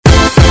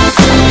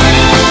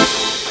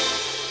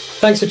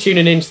Thanks for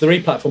tuning in to the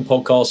Replatform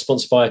podcast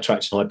sponsored by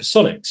Attraction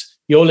Hypersonics.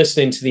 You're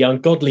listening to the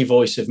ungodly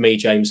voice of me,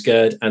 James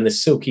Gerd, and the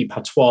silky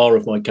patois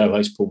of my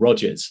co-host, Paul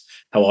Rogers.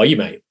 How are you,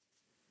 mate?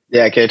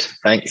 Yeah, good.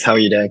 Thanks. How are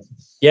you doing?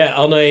 Yeah,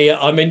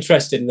 I'm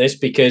interested in this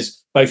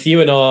because both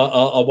you and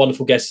our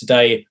wonderful guests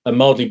today are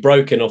mildly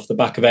broken off the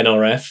back of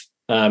NRF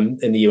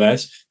in the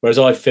US, whereas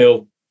I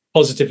feel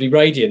positively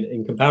radiant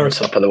in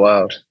comparison. Top of the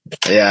world.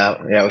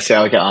 Yeah. We'll see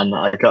how we get on.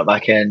 I got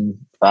back in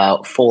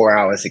about 4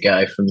 hours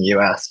ago from the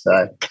US,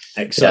 so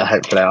excellent. Yeah,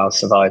 hopefully I'll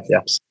survive the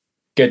episode.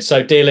 Good.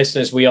 So, dear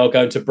listeners, we are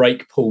going to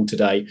break Paul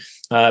today.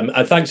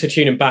 And thanks for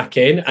tuning back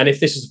in. And if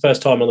this is the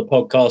first time on the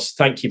podcast,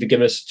 thank you for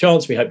giving us a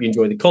chance. We hope you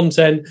enjoy the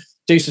content.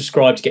 Do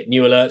subscribe to get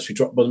new alerts. We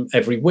drop them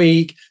every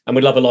week. And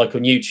we'd love a like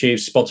on YouTube,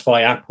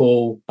 Spotify,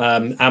 Apple,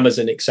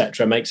 Amazon,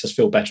 etc. Makes us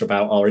feel better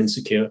about our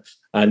insecure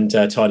and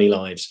tiny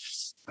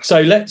lives.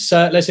 So let's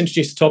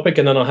introduce the topic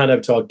and then I'll hand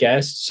over to our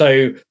guest.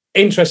 So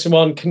interesting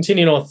one,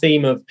 continuing our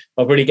theme of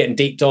really getting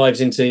deep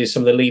dives into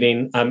some of the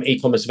leading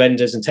e-commerce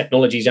vendors and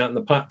technologies out on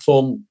the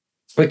platform.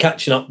 We're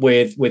catching up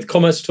with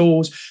Commerce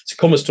Tools. So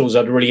Commerce Tools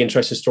had a really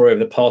interesting story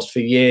over the past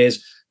few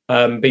years,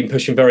 been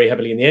pushing very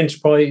heavily in the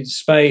enterprise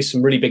space.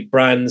 Some really big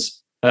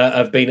brands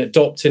have been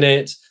adopting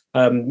it.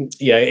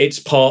 It's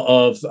part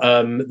of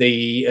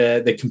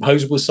the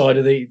composable side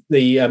of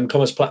the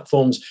commerce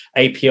platforms,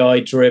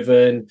 API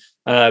driven,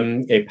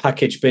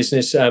 package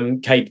business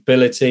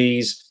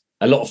capabilities.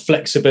 A lot of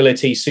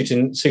flexibility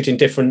suiting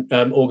different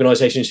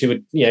organizations who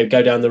would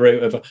go down the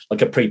route of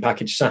like a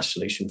pre-packaged SaaS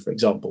solution, for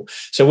example.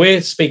 So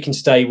we're speaking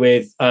today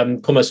with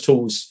Commerce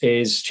Tools'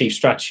 Chief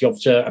Strategy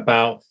Officer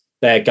about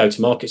their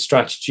go-to-market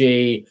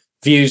strategy,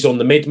 views on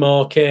the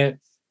mid-market,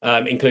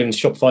 including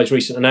Shopify's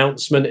recent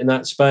announcement in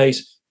that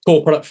space,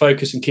 core product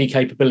focus and key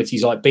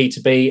capabilities like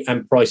B2B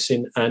and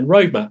pricing and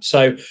roadmap.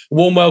 So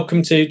warm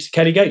welcome to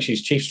Kelly Gates,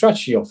 who's Chief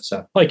Strategy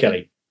Officer. Hi,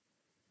 Kelly.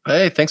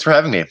 Hey, thanks for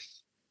having me.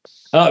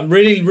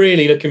 Really,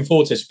 really looking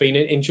forward to it. Been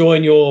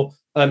enjoying your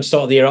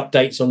start of the year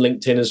updates on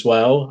LinkedIn as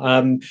well.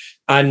 And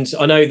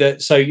I know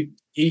that, so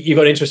you've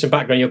got an interesting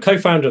background. You're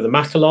co-founder of the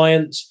Mac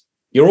Alliance.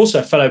 You're also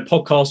a fellow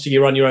podcaster.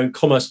 You run your own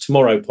Commerce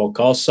Tomorrow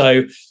podcast.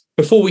 So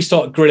before we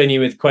start grilling you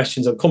with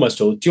questions on Commerce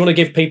Tools, do you want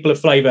to give people a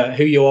flavour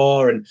who you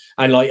are and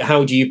like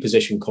how do you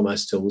position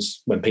Commerce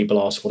Tools when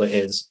people ask what it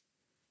is?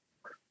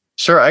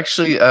 Sure. I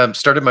actually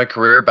started my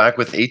career back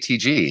with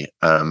ATG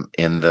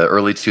in the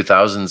early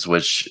 2000s,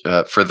 which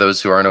for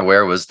those who aren't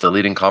aware was the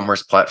leading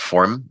commerce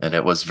platform. And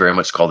it was very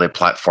much called a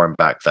platform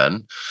back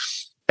then.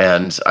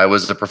 And I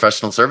was a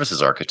professional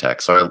services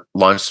architect. So I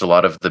launched a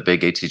lot of the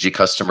big ATG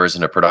customers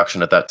into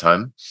production at that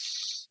time,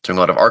 doing a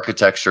lot of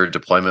architecture,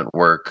 deployment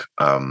work.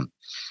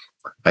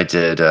 I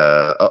did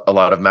a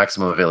lot of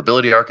maximum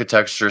availability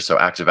architecture, so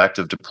active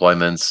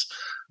deployments.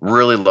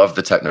 Really loved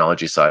the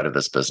technology side of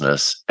this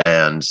business.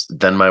 And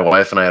then my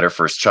wife and I had our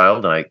first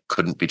child, and I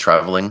couldn't be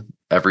traveling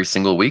every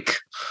single week.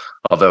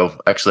 Although,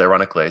 actually,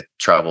 ironically, I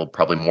travel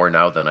probably more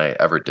now than I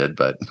ever did.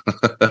 But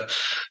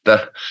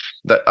the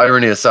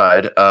irony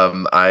aside,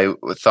 I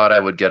thought I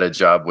would get a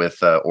job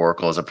with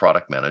Oracle as a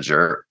product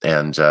manager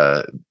and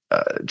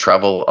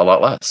travel a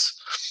lot less.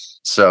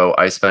 So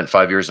I spent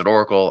 5 years at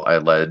Oracle. I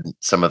led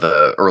some of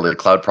the early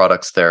cloud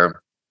products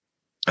there.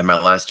 And my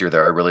last year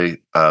there,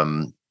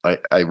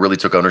 I really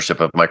took ownership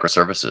of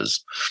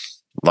microservices,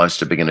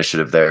 launched a big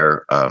initiative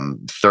there,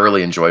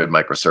 thoroughly enjoyed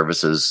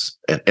microservices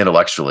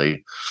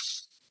intellectually.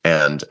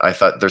 And I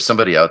thought there's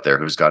somebody out there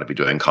who's got to be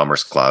doing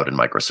Commerce Cloud and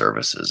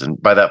microservices.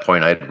 And by that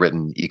point, I had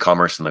written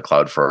e-commerce in the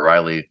cloud for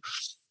O'Reilly.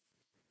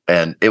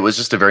 And it was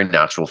just a very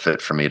natural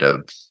fit for me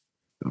to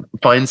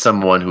find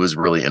someone who was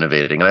really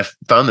innovating. And I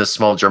found this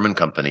small German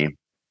company,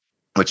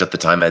 which at the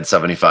time had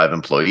 75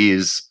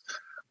 employees,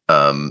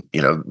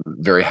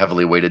 very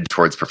heavily weighted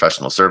towards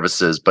professional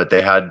services, but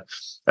they had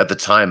at the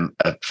time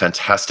a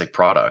fantastic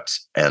product,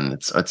 and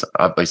it's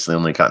obviously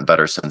only gotten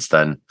better since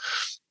then.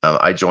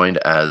 I joined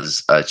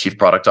as a chief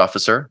product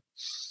officer,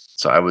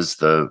 so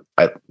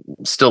I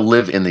still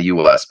live in the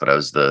U.S., but I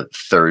was the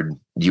third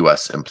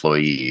U.S.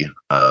 employee,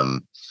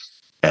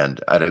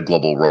 and I had a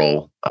global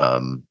role,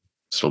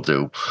 still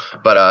do.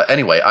 But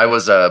anyway, I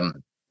was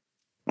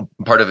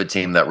part of a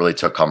team that really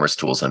took Commerce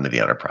Tools into the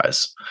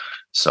enterprise.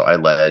 So I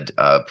led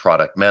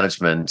product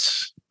management.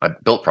 I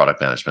built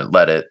product management,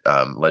 led it,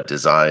 led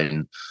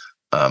design,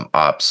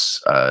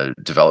 ops,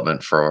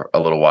 development for a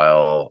little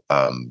while,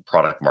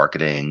 product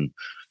marketing.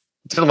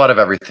 Did a lot of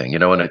everything.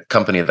 In a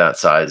company that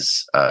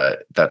size,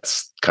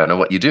 that's kind of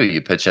what you do.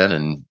 You pitch in,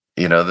 and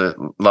a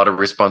lot of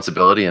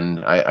responsibility,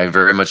 and I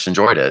very much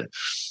enjoyed it.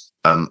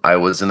 I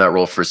was in that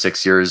role for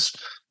 6 years.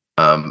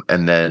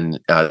 And then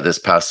this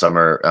past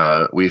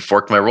summer, we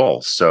forked my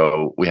role.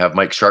 So we have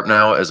Mike Sharp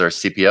now as our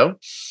CPO.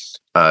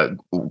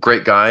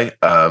 Great guy,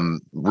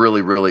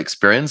 really, really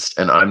experienced.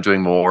 And I'm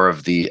doing more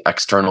of the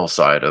external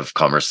side of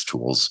Commerce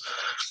Tools.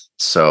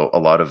 So a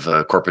lot of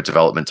corporate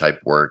development type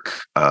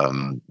work,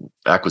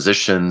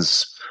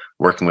 acquisitions,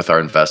 working with our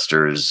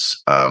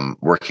investors,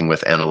 working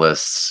with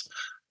analysts,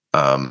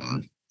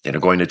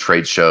 going to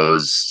trade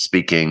shows,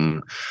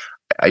 speaking.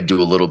 I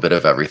do a little bit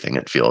of everything,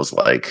 it feels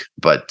like.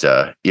 But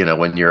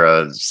when you're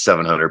a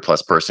 700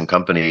 plus person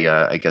company,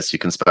 I guess you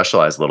can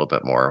specialize a little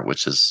bit more,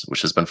 which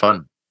has been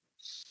fun.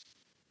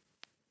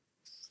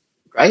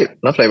 Great,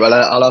 lovely. Well,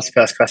 I'll ask the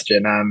first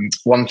question.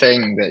 One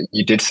thing that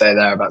you did say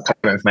there about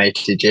coming from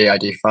ATG, I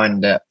do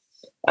find it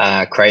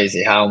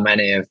crazy how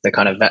many of the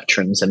kind of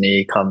veterans in the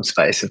e-com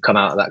space have come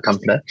out of that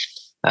company.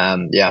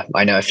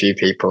 I know a few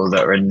people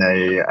that were in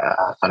the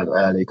kind of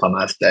early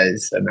commerce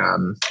days,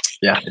 and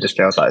it just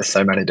feels like there's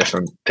so many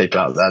different people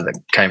out there that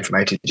came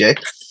from ATG.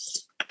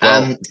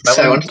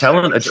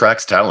 Talent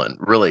attracts talent.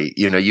 Really,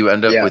 you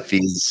end up with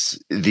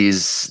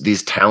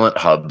these talent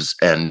hubs,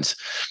 and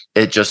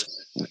it just,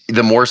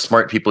 the more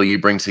smart people you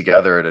bring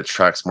together, it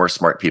attracts more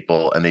smart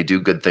people, and they do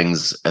good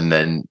things, and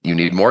then you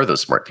need more of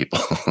those smart people.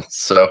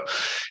 So,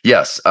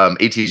 yes,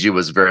 ATG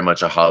was very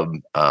much a hub.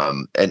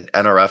 And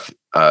NRF,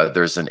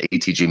 there's an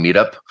ATG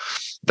meetup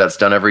that's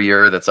done every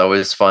year. That's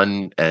always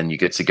fun, and you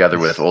get together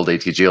with old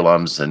ATG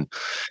alums, and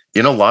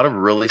a lot of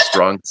really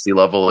strong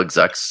C-level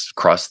execs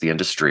across the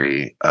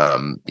industry.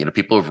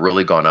 People have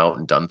really gone out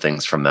and done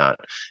things from that,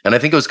 and I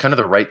think it was kind of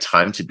the right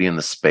time to be in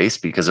the space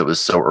because it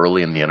was so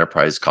early in the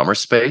enterprise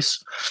commerce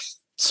space.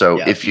 So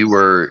if you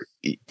were,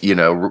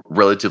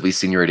 relatively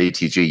senior at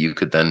ATG, you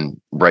could then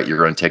write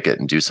your own ticket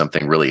and do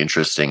something really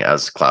interesting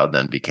as cloud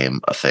then became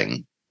a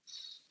thing.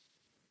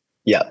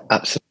 Yeah,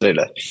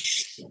 absolutely.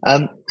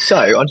 So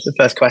on to the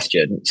first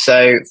question.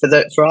 So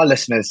for our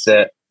listeners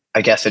that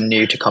I guess are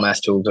new to Commerce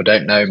Tools or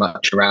don't know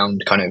much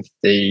around kind of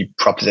the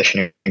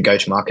proposition and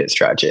go-to-market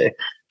strategy,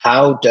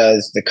 how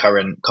does the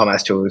current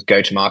Commerce Tools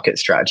go-to-market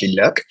strategy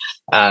look?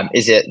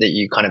 Is it that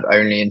you kind of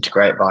only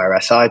integrate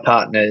via SI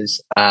partners?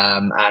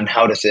 And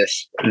how does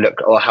this look,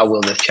 or how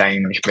will this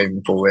change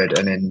moving forward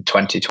and in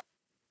 2020?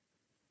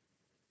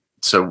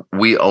 So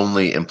we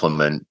only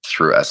implement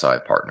through SI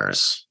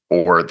partners,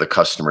 or the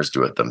customers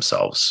do it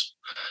themselves.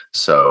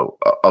 So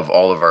of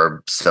all of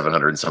our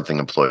 700 and something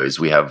employees,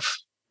 we have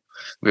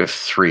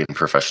 3 in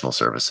professional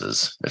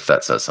services, if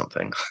that says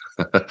something.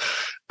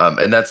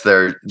 And that's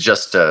there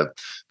just to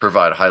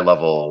provide high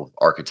level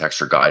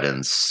architecture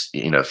guidance,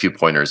 a few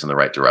pointers in the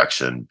right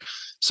direction.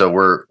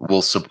 So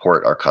we'll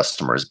support our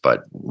customers,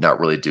 but not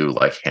really do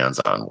like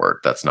hands-on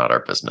work. That's not our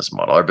business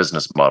model. Our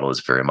business model is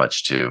very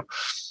much to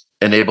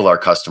enable our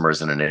customers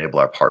and enable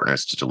our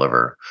partners to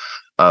deliver.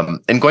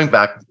 And going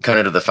back kind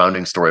of to the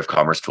founding story of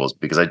Commerce Tools,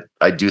 because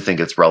I do think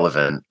it's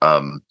relevant.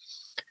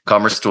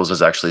 Commerce Tools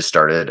was actually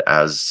started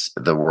as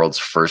the world's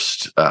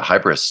first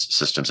Hybris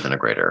systems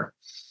integrator.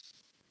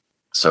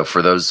 So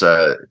for those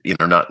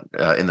not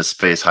in the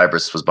space,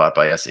 Hybris was bought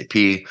by SAP.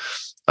 It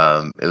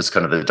was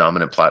kind of the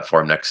dominant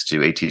platform next to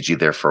ATG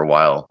there for a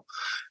while.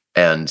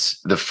 And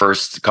the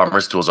first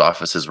Commerce Tools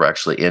offices were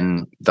actually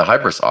in the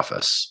Hybris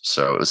office.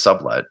 So it was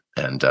sublet.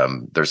 And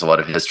there's a lot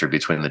of history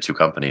between the two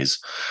companies.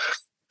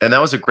 And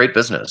that was a great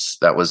business.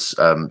 That was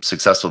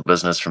successful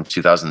business from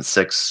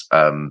 2006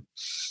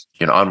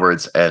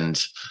 onwards.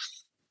 And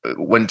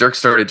when Dirk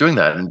started doing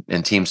that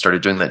and team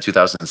started doing that in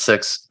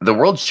 2006, the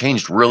world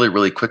changed really,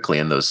 really quickly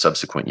in those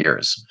subsequent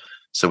years.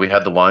 So we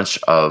had the launch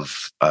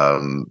of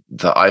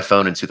the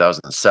iPhone in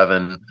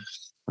 2007,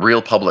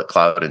 real public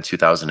cloud in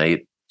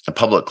 2008. The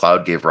public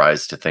cloud gave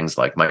rise to things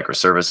like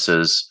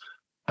microservices.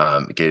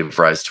 It gave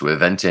rise to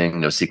eventing,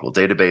 NoSQL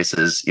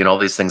databases, all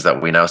these things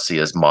that we now see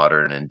as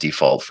modern and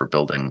default for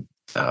building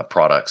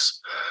products.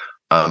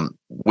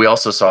 We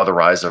also saw the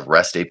rise of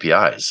REST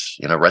APIs.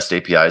 REST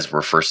APIs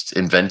were first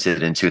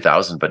invented in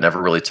 2000, but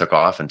never really took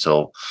off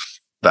until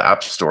the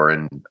App Store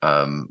and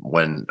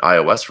when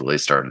iOS really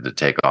started to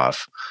take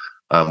off.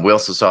 We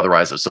also saw the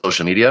rise of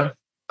social media,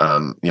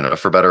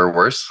 for better or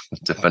worse,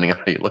 depending on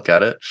how you look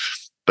at it.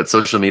 But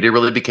social media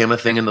really became a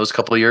thing in those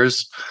couple of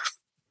years.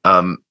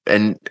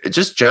 And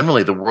just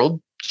generally, the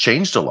world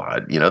changed a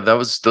lot.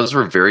 Those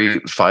were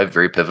 5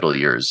 very pivotal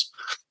years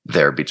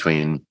there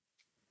between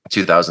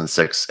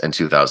 2006 and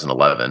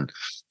 2011.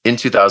 In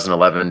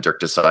 2011, Dirk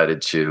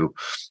decided to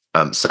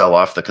sell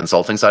off the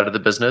consulting side of the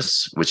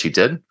business, which he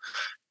did,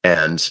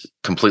 and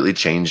completely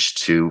changed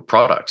to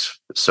product.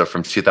 So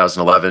from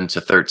 2011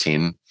 to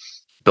 13,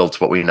 built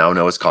what we now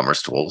know as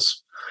Commerce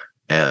Tools,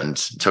 and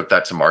took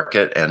that to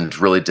market and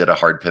really did a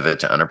hard pivot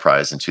to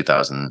enterprise in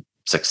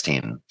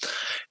 2016.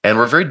 And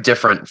we're very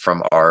different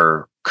from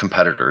our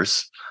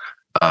competitors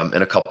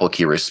in a couple of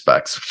key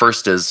respects.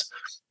 First is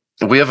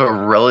we have a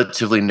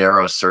relatively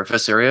narrow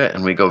surface area,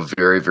 and we go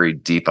very, very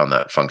deep on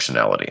that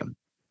functionality.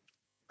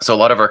 So a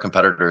lot of our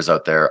competitors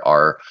out there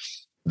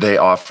they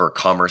offer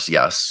commerce,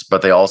 yes,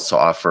 but they also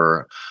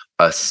offer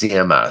a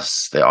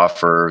CMS. They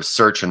offer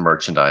search and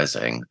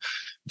merchandising.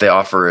 They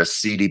offer a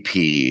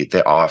CDP.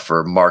 They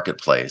offer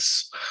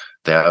marketplace.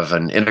 They have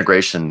an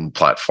integration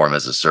platform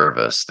as a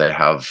service. They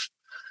have,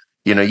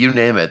 you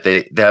name it.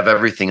 They have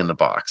everything in the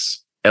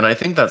box. And I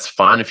think that's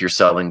fine if you're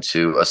selling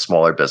to a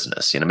smaller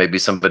business, maybe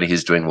somebody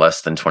who's doing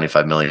less than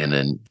 25 million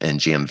in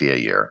GMV a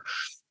year.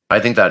 I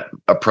think that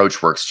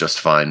approach works just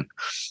fine.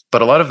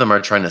 But a lot of them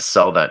are trying to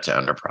sell that to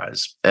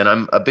enterprise. And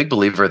I'm a big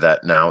believer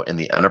that now in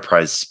the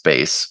enterprise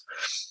space,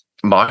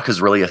 MACH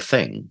is really a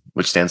thing,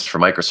 which stands for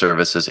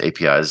microservices,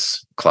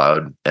 APIs,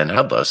 cloud, and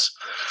headless.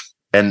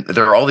 And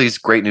there are all these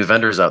great new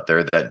vendors out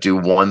there that do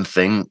one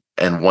thing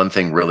and one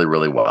thing really,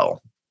 really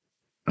well.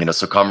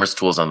 So Commerce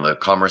Tools on the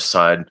commerce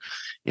side,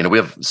 we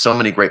have so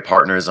many great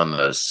partners on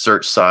the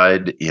search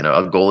side,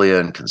 Algolia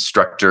and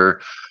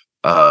Constructor,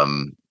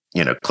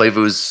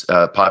 Clayvu's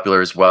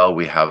popular as well.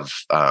 We have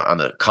on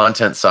the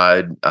content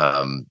side,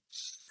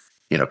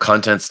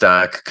 Content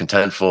Stack,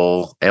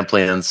 Contentful,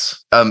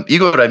 Amplience. You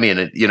go what I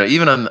mean.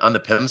 Even on the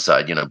PIM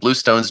side,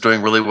 Bluestone's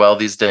doing really well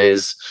these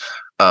days.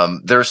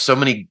 There are so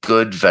many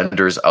good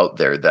vendors out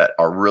there that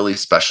are really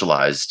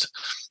specialized.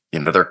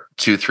 They're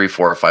 2, 3,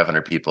 4, or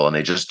 500 people, and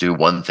they just do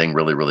one thing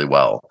really, really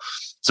well.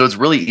 So it's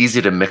really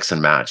easy to mix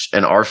and match.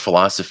 And our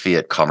philosophy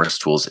at Commerce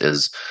Tools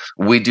is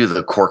we do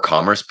the core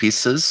commerce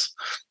pieces.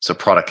 So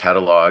product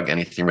catalog,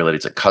 anything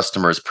related to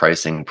customers,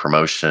 pricing,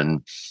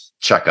 promotion,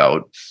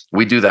 checkout.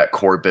 We do that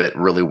core bit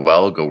really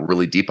well, go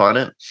really deep on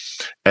it.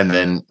 And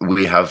then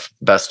we have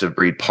best of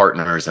breed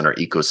partners in our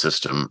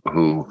ecosystem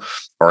who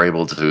are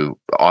able to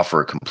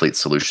offer a complete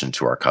solution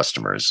to our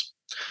customers.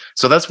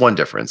 So that's one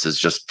difference, is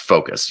just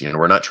focus.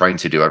 We're not trying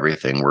to do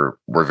everything.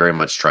 We're very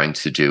much trying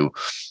to do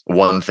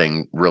one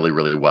thing really,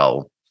 really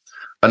well.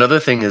 Another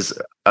thing is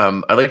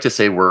I like to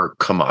say we're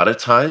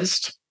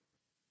commoditized.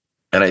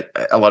 And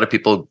a lot of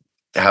people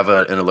have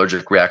an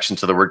allergic reaction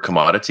to the word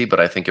commodity, but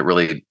I think it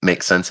really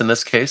makes sense in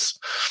this case,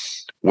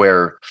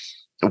 where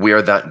we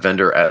are that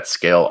vendor at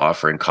scale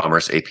offering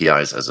commerce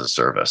APIs as a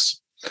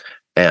service.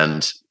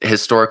 And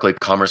historically,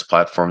 commerce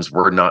platforms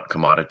were not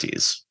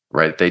commodities,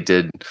 right? They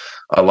did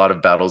a lot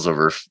of battles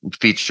over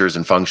features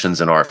and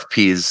functions and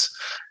RFPs.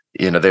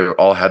 They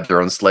all had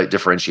their own slight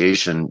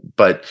differentiation,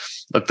 but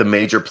look, the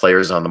major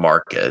players on the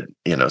market,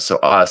 so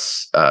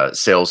us,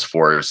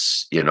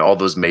 Salesforce, all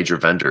those major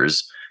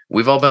vendors,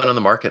 we've all been on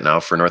the market now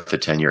for north of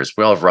 10 years.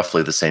 We all have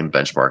roughly the same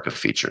benchmark of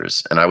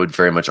features. And I would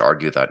very much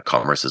argue that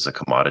commerce is a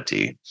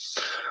commodity.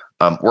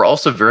 We're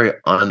also very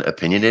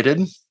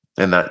unopinionated,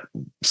 and that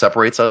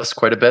separates us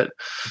quite a bit.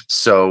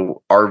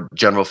 So our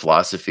general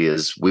philosophy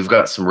is we've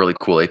got some really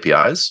cool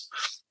APIs,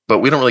 but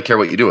we don't really care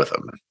what you do with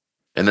them.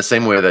 In the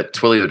same way that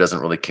Twilio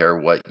doesn't really care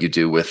what you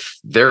do with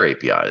their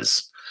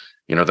APIs.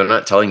 They're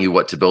not telling you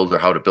what to build or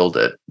how to build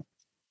it.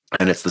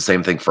 And it's the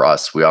same thing for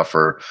us. We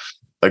offer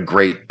a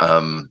great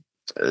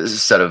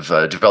set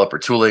of developer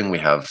tooling. We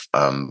have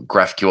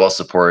GraphQL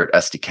support,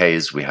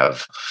 SDKs. We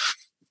have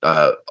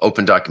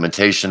open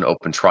documentation,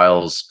 open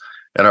trials.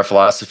 And our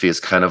philosophy is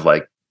kind of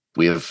like,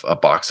 we have a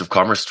box of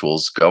commerce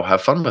tools. Go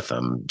have fun with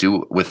them.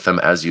 Do with them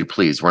as you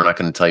please. We're not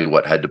going to tell you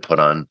what head to put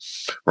on.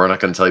 We're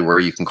not going to tell you where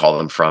you can call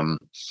them from.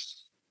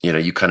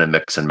 You kind of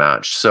mix and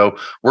match. So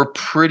we're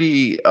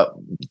pretty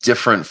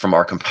different from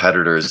our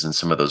competitors in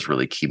some of those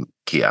really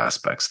key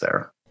aspects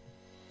there.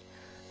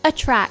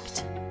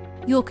 Attract,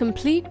 your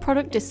complete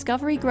product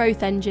discovery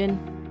growth engine.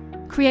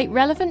 Create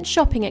relevant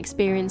shopping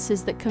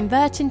experiences that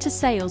convert into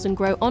sales and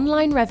grow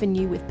online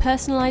revenue with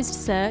personalized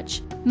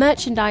search,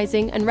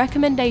 merchandising, and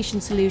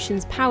recommendation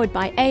solutions powered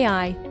by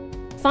AI.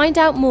 Find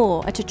out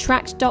more at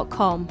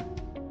attract.com.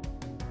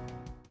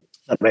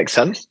 That makes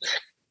sense.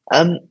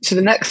 So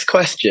the next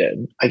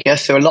question, I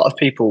guess, so a lot of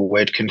people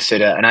would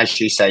consider, and as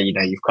you say,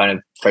 you've kind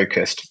of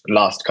focused the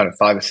last kind of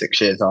 5 or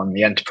 6 years on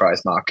the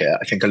enterprise market.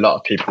 I think a lot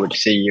of people would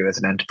see you as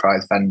an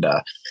enterprise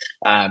vendor,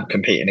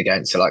 competing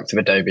against the likes of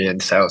Adobe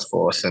and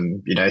Salesforce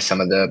and,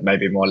 some of the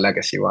maybe more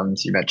legacy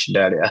ones you mentioned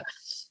earlier.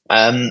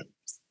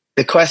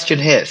 The question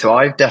here, so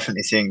I've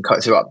definitely seen,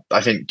 so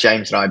I think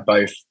James and I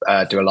both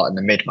do a lot in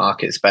the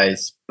mid-market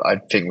space.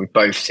 I think we've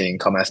both seen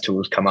Commerce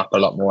Tools come up a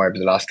lot more over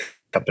the last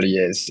couple of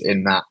years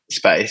in that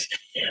space.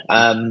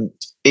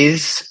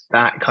 Is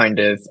that kind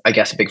of, I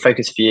guess, a big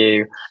focus for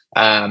you?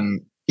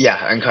 And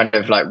kind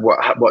of like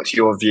what's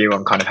your view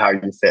on kind of how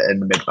you fit in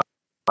the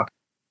mid-market?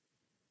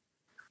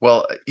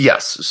 Well,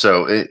 yes.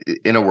 So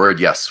in a word,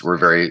 yes, we're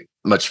very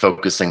much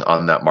focusing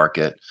on that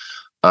market.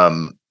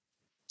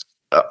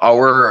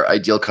 Our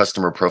ideal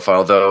customer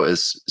profile, though,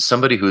 is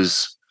somebody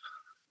who's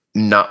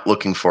not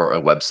looking for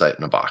a website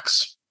in a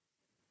box.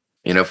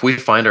 If we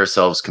find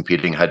ourselves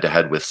competing head to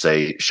head with,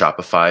 say,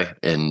 Shopify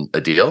in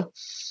a deal,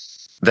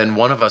 then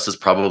one of us is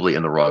probably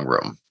in the wrong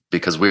room,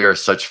 because we are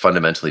such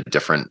fundamentally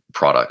different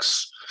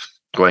products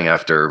going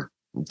after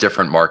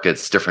different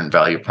markets, different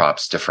value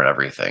props, different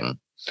everything.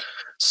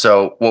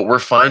 So what we're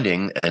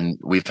finding, and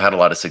we've had a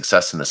lot of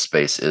success in this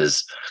space,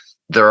 is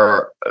there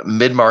are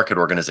mid-market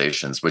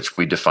organizations, which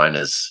we define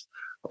as,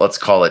 let's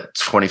call it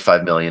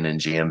 25 million in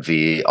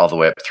GMV, all the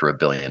way up through $1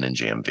 billion in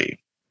GMV.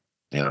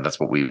 That's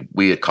what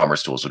we at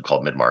Commerce Tools would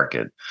call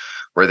mid-market,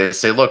 where they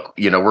say, look,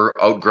 we're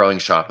outgrowing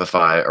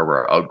Shopify or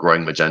we're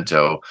outgrowing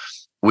Magento.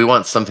 We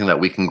want something that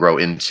we can grow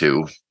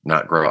into,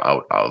 not grow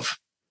out of.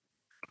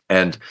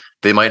 And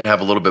they might have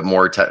a little bit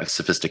more technical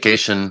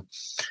sophistication.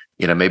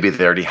 Maybe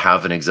they already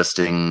have an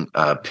existing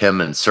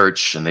PIM and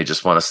search, and they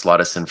just want to slot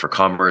us in for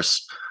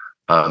commerce.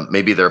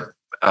 Maybe they're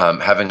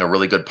having a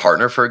really good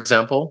partner, for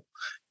example,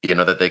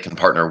 that they can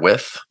partner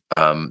with.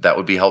 That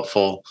would be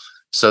helpful.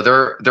 So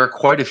there are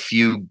quite a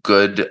few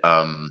good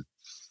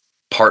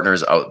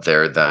partners out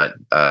there that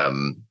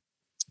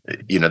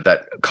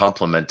that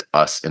complement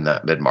us in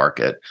that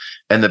mid-market.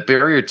 And the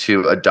barrier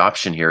to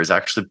adoption here is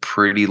actually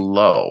pretty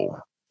low,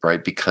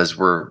 right? Because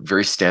we're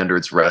very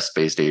standards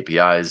REST-based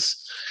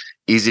APIs,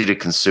 easy to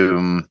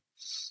consume.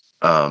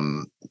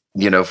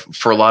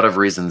 For a lot of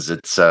reasons,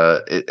 it's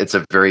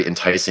a very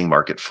enticing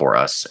market for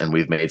us, and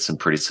we've made some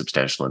pretty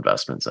substantial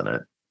investments in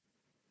it.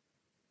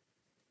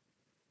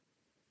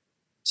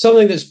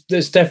 Something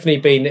that's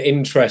definitely been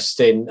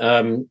interesting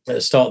at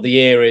the start of the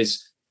year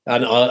is,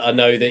 and I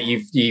know that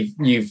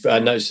you've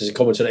noticed as a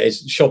comment on it,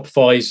 is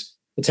Shopify's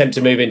attempt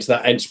to move into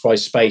that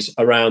enterprise space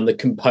around the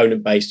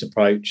component-based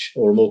approach,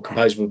 or a more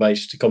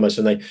composable-based commerce,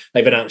 and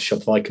they've announced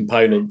Shopify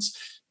Components.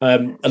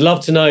 I'd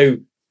love to know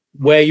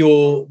where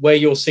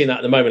you're seeing that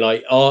at the moment.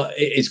 Like,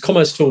 is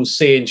Commerce Tools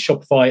seeing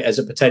Shopify as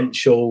a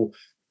potential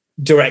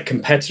direct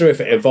competitor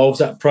if it evolves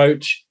that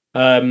approach?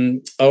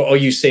 Or are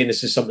you seeing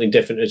this as something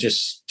different, as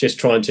just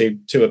trying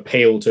to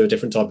appeal to a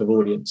different type of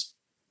audience?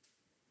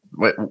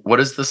 Wait, what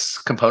is this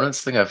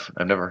components thing? I've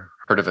never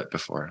heard of it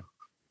before.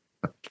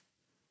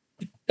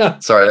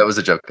 Sorry, that was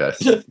a joke, guys.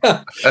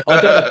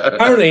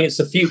 Apparently, it's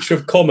the future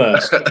of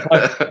commerce.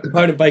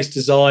 Component-based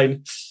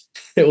design.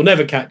 It will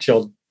never catch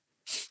on.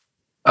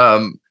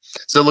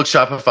 So look,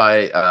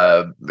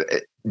 Shopify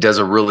does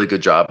a really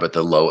good job at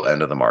the low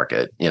end of the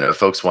market.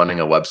 Folks wanting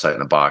a website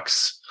in a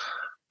box.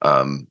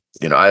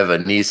 I have a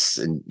niece,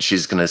 and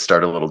she's going to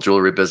start a little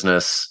jewelry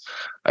business.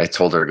 I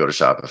told her to go to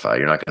Shopify.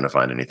 You're not going to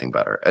find anything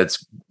better.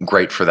 It's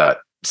great for that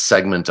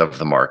segment of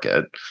the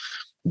market.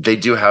 They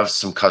do have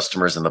some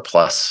customers in the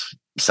Plus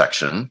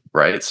section,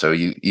 right? So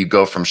you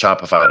go from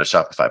Shopify to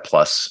Shopify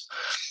Plus,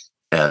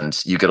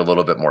 and you get a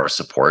little bit more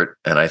support.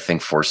 And I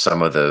think for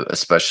some of the,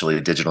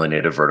 especially digitally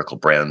native vertical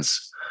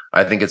brands,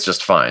 I think it's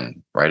just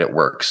fine, right? It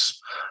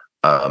works.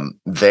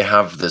 They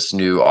have this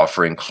new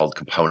offering called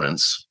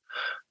Components,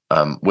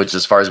 which,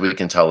 as far as we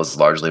can tell, is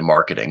largely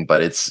marketing,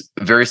 but it's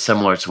very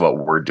similar to what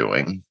we're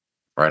doing,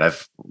 right?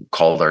 I've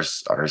called our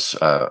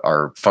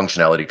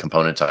functionality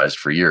componentized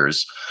for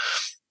years.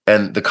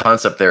 And the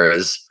concept there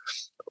is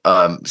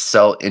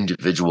sell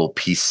individual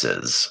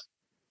pieces.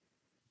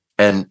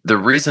 And the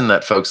reason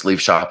that folks leave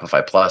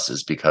Shopify Plus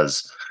is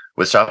because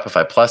with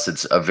Shopify Plus,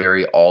 it's a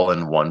very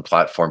all-in-one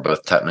platform,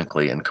 both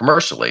technically and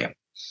commercially,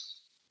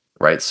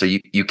 right? So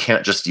you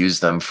can't just use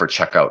them for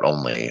checkout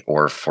only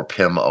or for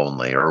PIM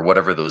only or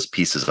whatever those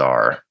pieces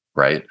are,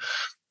 right?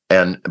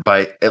 And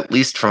by, at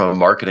least from a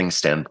marketing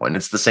standpoint,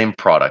 it's the same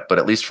product, but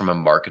at least from a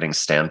marketing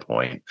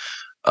standpoint,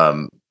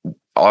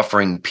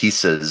 offering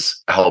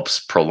pieces helps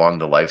prolong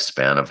the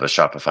lifespan of a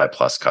Shopify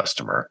Plus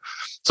customer.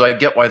 So I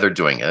get why they're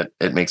doing it.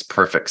 It makes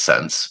perfect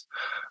sense.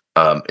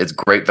 It's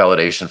great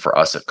validation for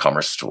us at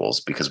Commerce Tools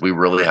because we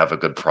really have a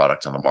good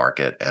product on the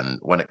market. And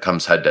when it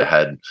comes head to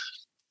head,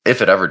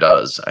 if it ever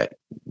does,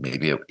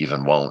 maybe it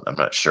even won't, I'm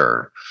not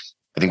sure.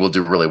 I think we'll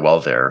do really well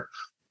there.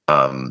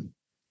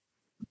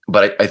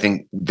 But I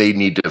think they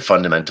need to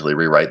fundamentally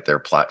rewrite their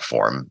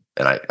platform.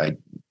 And I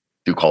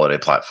do call it a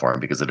platform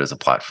because it is a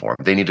platform.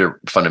 They need to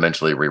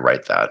fundamentally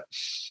rewrite that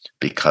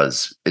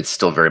because it's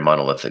still very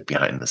monolithic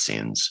behind the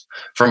scenes.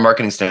 From a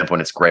marketing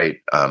standpoint, it's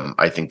great.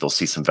 I think they'll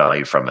see some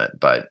value from it,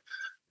 but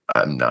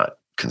I'm not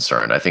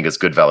concerned. I think it's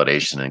good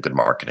validation and good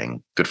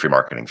marketing, good free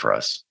marketing for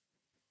us.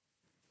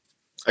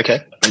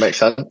 Okay, that makes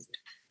sense.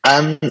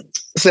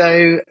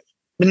 So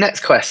the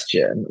next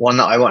question, one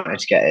that I wanted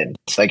to get in.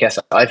 So I guess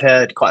I've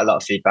heard quite a lot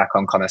of feedback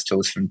on Commerce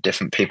Tools from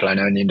different people I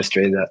know in the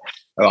industry that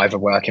are either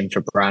working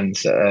for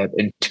brands that are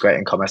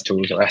integrating Commerce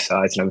Tools or SIs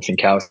and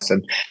everything else.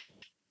 And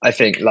I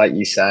think, like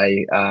you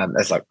say,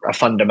 there's like a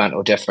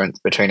fundamental difference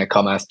between a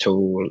Commerce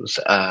Tools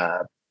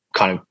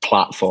kind of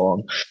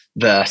platform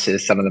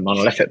versus some of the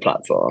monolithic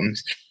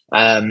platforms.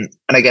 And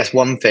I guess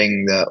one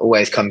thing that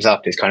always comes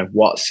up is kind of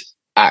what's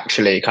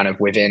actually kind of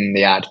within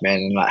the admin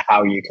and like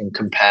how you can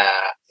compare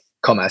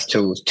Commerce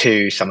Tools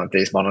to some of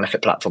these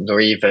monolithic platforms or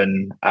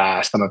even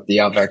some of the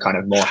other kind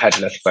of more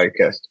headless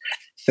focused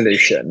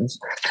solutions.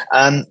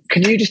 Can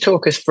you just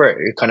talk us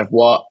through kind of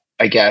what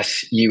I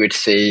guess you would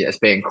see as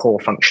being core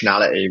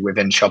functionality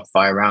within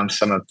Shopify around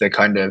some of the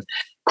kind of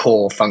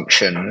core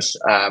functions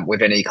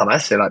within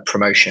e-commerce, so like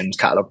promotions,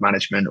 catalog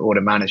management,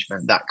 order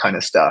management, that kind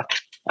of stuff,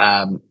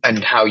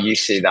 and how you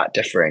see that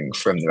differing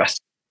from the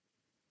rest?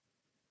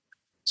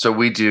 So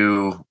we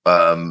do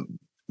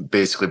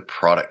basically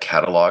product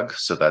catalog.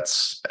 So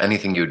that's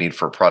anything you would need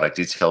for a product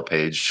detail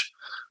page,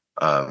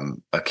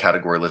 a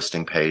category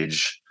listing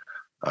page.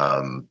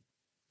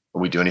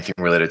 We do anything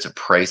related to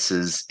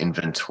prices,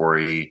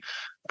 inventory,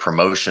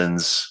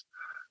 promotions,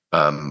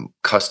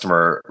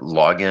 customer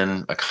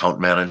login, account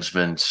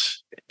management.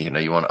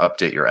 You want to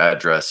update your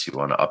address, you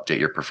want to update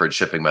your preferred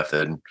shipping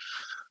method,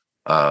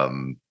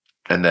 and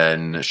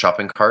then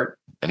shopping cart,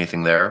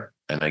 anything there.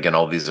 And again,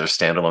 all these are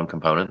standalone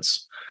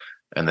components.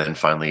 And then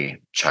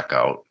finally,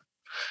 checkout.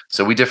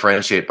 So we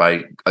differentiate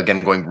by,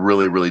 again, going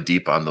really, really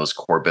deep on those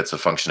core bits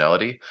of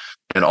functionality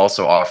and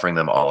also offering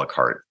them a la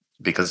carte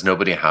because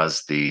nobody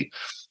has the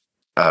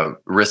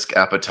risk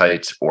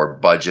appetite or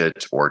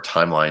budget or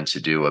timeline to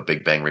do a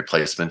big bang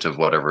replacement of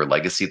whatever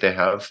legacy they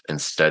have.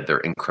 Instead,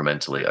 they're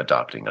incrementally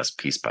adopting us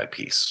piece by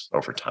piece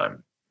over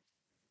time.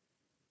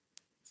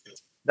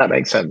 That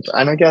makes sense.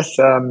 And I guess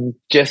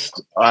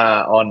just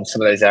on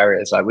some of those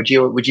areas, like would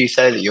you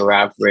say that your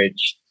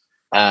average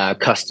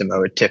customer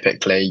would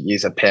typically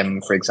use a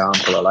PIM, for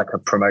example, or like a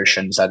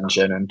promotions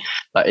engine? And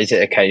like, is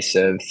it a case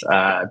of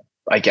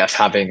I guess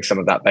having some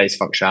of that base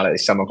functionality,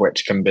 some of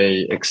which can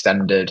be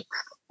extended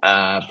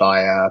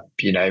via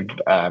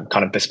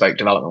kind of bespoke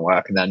development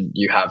work, and then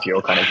you have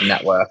your kind of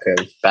network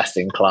of best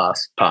in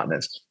class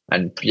partners?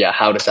 And yeah,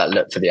 how does that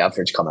look for the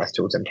average Commerce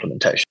Tools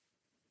implementation?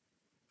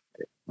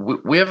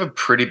 We have a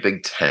pretty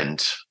big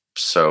tent.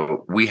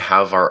 So we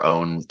have our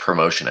own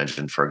promotion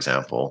engine, for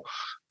example,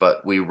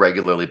 but we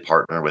regularly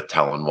partner with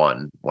Talon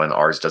One when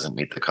ours doesn't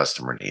meet the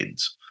customer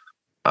needs.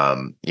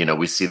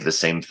 We see the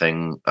same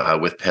thing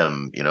with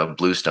PIM.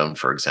 Bluestone,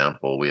 for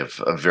example, we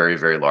have a very,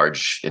 very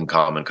large in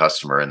common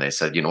customer, and they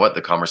said, you know what,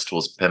 the Commerce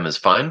Tools PIM is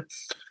fine,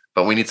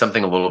 but we need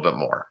something a little bit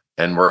more.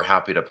 And we're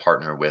happy to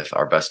partner with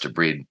our best of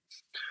breed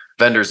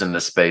vendors in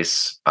this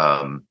space.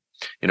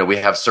 We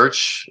have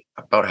search.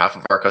 About half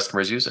of our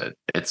customers use it.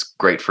 It's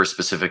great for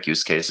specific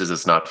use cases.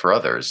 It's not for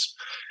others.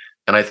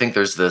 And I think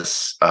there's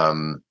this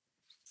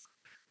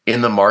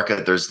in the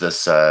market. There's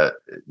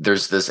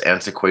this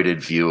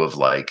antiquated view of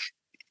like,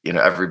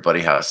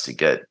 everybody has to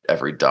get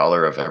every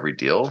dollar of every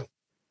deal,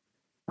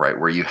 right?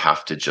 Where you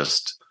have to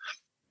just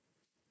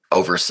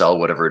oversell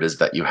whatever it is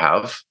that you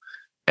have.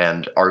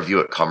 And our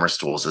view at Commerce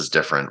Tools is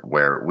different,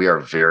 where we are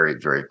very,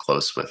 very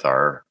close with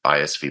our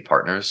ISV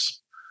partners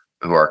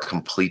who are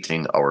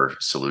completing our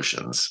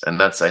solutions. And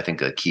that's, I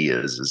think, a key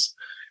is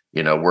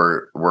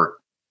we're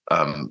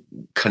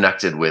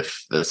connected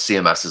with the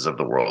CMSs of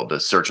the world, the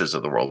searches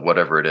of the world,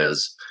 whatever it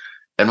is,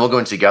 and we'll go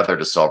in together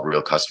to solve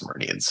real customer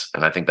needs.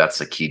 And I think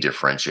that's a key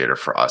differentiator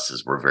for us,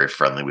 is we're very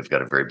friendly. We've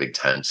got a very big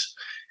tent.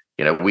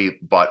 We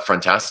bought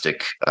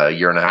Frontastic a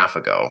year and a half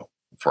ago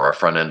for our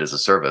front end as a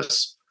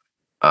service.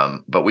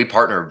 But we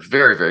partner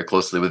very, very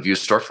closely with Vue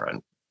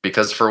Storefront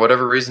because for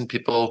whatever reason,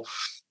 people,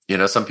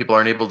 some people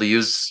aren't able to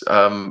use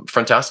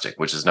Frontastic,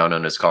 which is now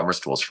known as Commerce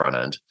Tools front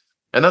end.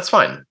 And that's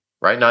fine,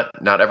 right?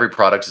 Not every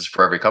product is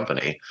for every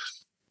company.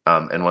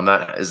 And when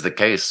that is the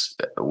case,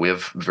 we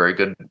have very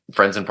good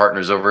friends and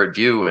partners over at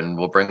Vue, and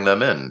we'll bring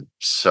them in.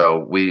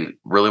 So we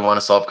really want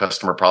to solve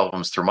customer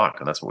problems through Mock,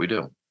 and that's what we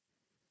do.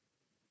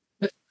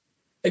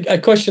 A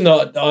question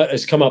that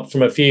has come up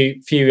from a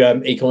few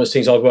e-commerce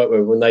teams I've worked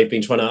with when they've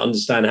been trying to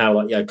understand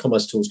how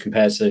Commerce Tools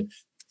compares to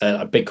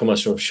a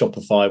BigCommerce or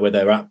Shopify, where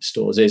their app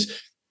stores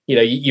is,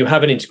 you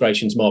have an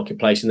integrations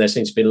marketplace, and there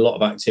seems to be a lot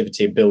of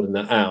activity in building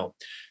that out.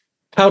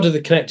 How do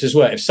the connectors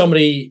work? If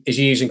somebody is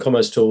using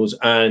Commerce Tools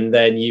and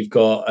then you've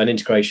got an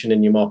integration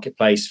in your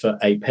marketplace for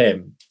a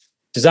PIM,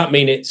 does that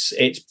mean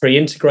it's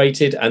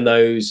pre-integrated and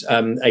those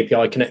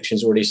API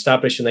connections already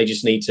established and they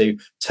just need to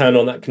turn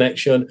on that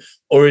connection?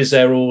 Or is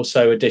there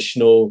also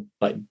additional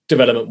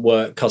development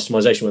work,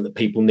 customization work that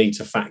people need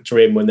to factor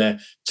in when they're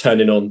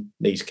turning on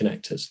these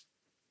connectors?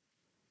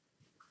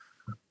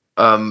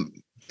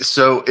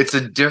 So it's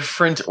a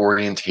different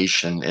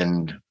orientation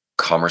in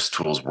Commerce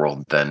Tools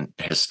world than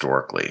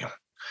historically.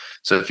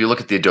 So if you look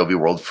at the Adobe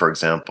world, for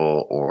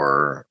example,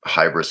 or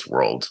Hybris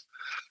world,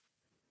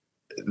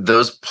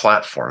 those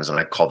platforms, and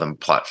I call them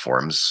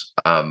platforms,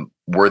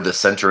 were the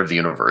center of the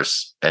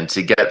universe. And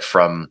to get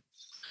from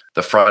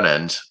the front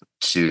end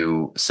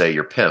to, say,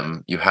 your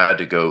PIM, you had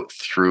to go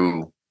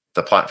through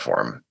the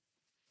platform.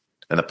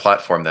 And the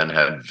platform then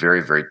had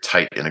very, very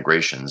tight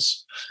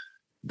integrations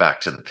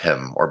back to the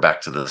PIM or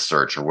back to the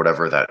search or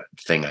whatever that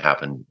thing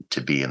happened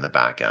to be in the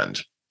back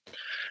end.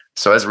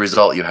 So as a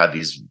result, you had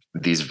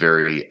these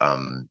very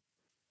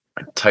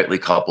tightly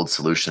coupled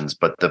solutions,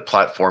 but the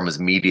platform is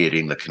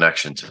mediating the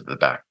connection to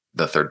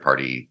the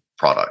third-party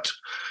product.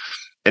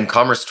 In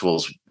Commerce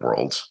Tools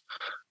world,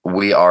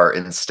 we are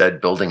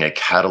instead building a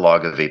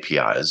catalog of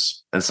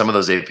APIs, and some of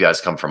those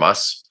APIs come from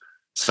us.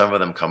 Some of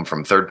them come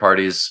from third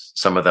parties.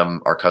 Some of them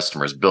our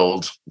customers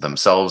build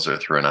themselves or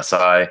through an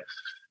SI.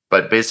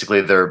 But basically,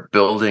 they're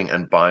building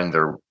and buying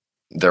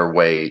their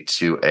way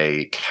to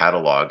a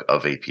catalog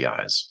of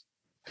APIs.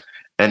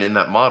 And in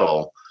that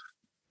model,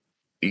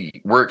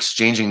 we're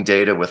exchanging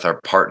data with our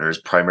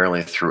partners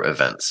primarily through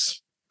events.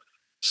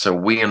 So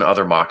we and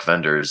other mock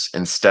vendors,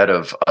 instead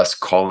of us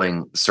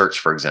calling search,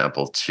 for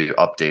example, to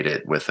update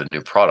it with a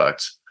new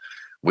product,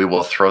 we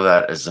will throw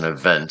that as an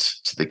event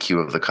to the queue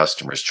of the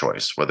customer's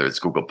choice, whether it's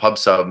Google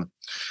PubSub,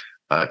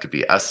 it could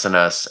be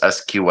SNS,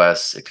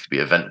 SQS, it could be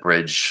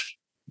EventBridge,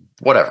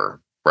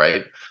 whatever,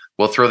 right?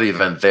 We'll throw the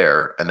event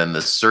there, and then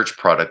the search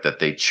product that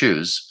they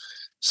choose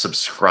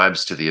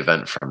subscribes to the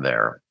event from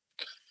there.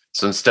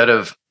 So instead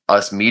of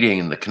us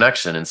mediating the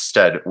connection,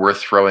 instead, we're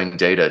throwing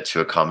data to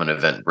a common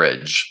event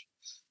bridge,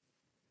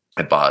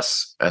 a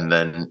bus, and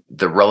then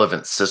the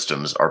relevant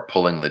systems are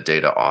pulling the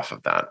data off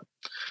of that.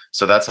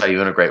 So that's how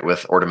you integrate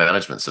with order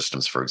management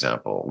systems, for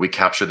example. We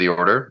capture the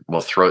order,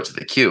 we'll throw it to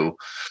the queue,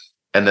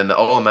 And then the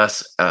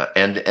OMS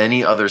and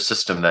any other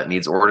system that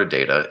needs order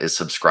data is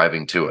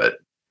subscribing to it.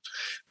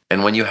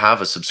 And when you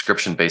have a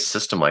subscription-based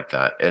system like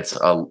that, it's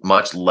a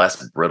much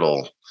less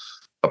brittle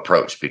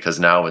approach, because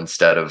now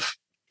instead of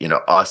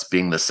us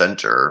being the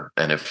center,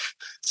 and if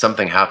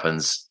something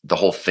happens, the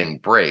whole thing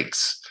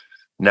breaks.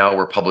 Now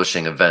we're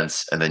publishing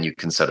events, and then you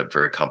can set up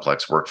very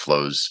complex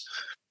workflows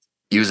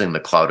using the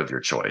cloud of your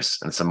choice.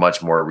 And it's a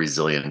much more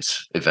resilient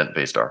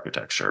event-based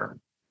architecture.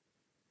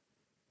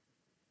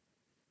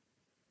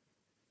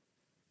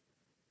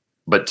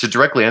 But to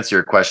directly answer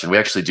your question, we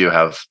actually do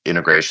have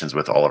integrations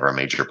with all of our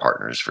major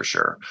partners for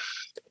sure.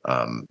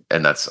 And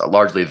that's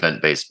largely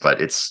event-based, but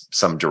it's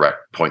some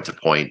direct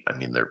point-to-point. I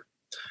mean,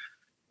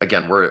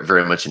 we're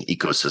very much an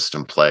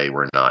ecosystem play.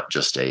 We're not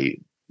just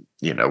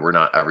we're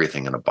not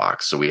everything in a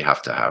box. So we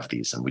have to have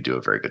these, and we do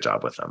a very good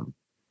job with them.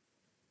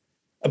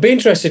 I'd be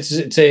interested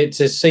to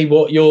see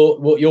what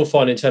you'll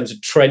find in terms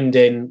of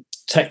trending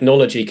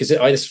technology, because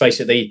let's face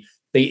it, the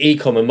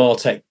e-com and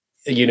MarTech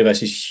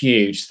universe is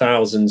huge.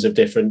 Thousands of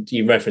different,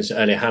 you referenced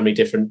earlier, how many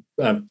different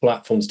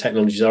platforms,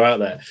 technologies are out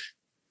there.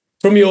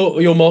 From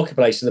your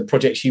marketplace and the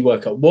projects you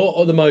work on, what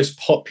are the most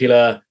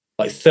popular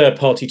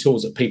third-party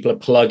tools that people are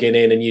plugging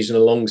in and using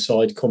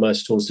alongside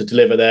commerce tools to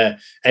deliver their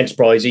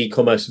enterprise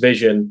e-commerce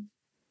vision?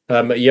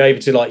 Are you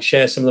able to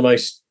share some of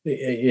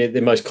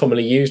the most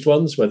commonly used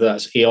ones, whether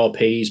that's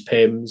ERPs,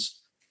 PIMs?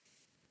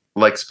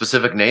 Like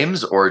specific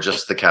names or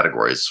just the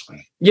categories?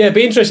 Yeah, it'd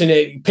be interesting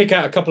to pick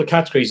out a couple of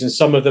categories and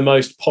some of the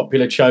most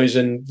popular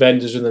chosen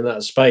vendors within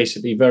that space.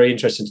 It'd be very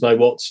interesting to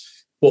know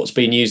what's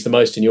being used the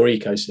most in your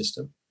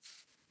ecosystem.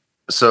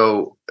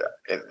 So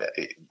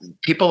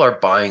people are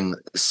buying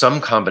some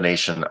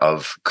combination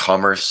of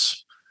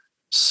commerce,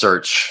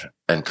 search,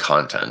 and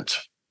content.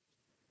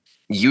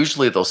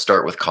 Usually they'll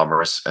start with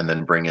commerce and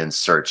then bring in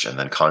search and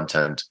then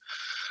content.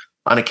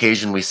 On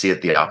occasion, we see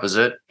it the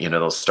opposite.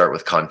 They'll start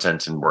with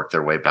content and work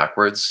their way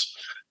backwards.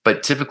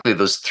 But typically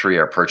those three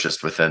are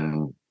purchased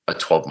within a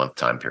 12-month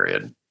time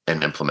period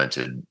and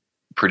implemented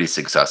pretty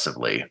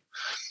successively.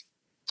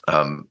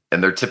 And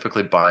they're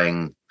typically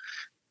buying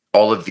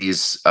all of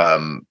these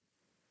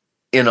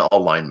in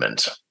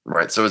alignment,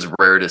 right? So it's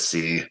rare to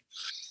see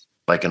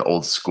an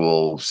old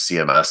school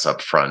CMS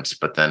up front,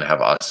 but then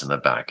have us in the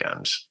back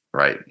end,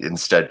 right?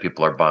 Instead,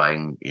 people are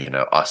buying,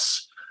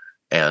 us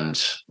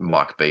and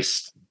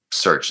mock-based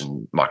search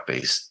and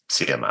mock-based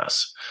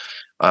CMS.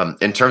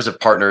 In terms of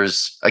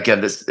partners, again,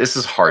 this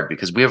is hard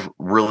because we have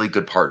really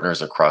good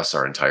partners across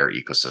our entire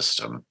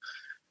ecosystem.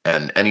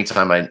 And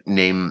anytime I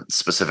name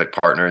specific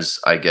partners,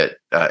 I get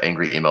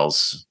angry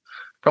emails,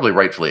 probably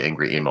rightfully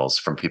angry emails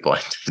from people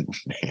I didn't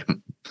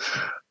name.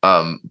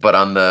 But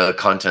on the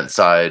content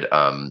side,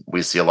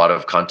 we see a lot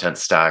of Content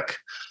Stack,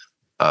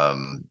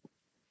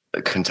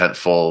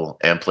 Contentful,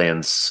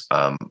 Amplience,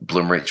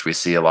 Bloomreach. We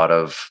see a lot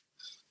of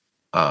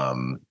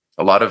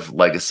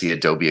legacy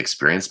Adobe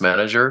Experience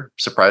Manager,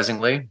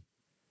 surprisingly.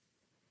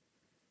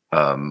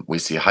 We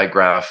see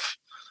HighGraph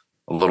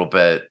a little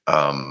bit,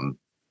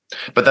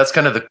 but that's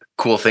kind of the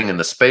cool thing in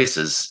the space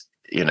is,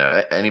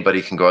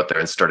 anybody can go out there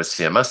and start a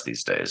CMS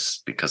these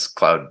days because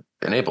cloud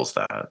enables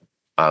that.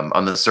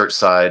 On the search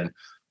side,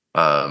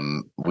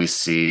 we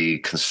see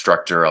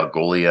Constructor,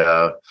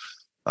 Algolia,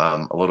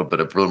 a little bit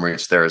of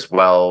Bloomreach there as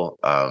well.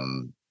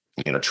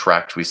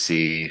 Tract, we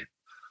see.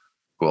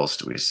 Who else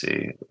do we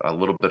see? A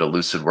little bit of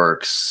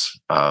Lucidworks.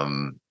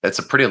 It's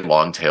a pretty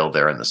long tail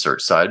there in the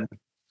search side.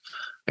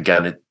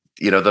 Again,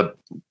 the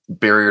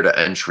barrier to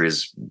entry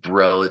is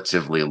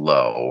relatively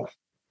low.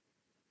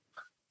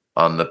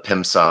 On the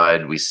PIM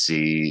side, we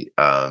see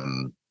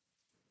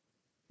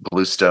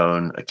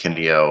Bluestone,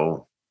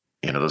 Akineo.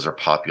 Those are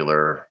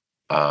popular.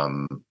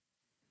 On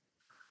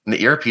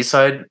the ERP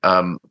side,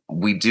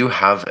 we do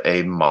have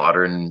a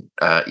modern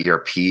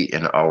ERP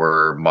in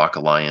our mock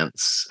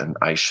alliance, and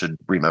I should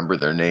remember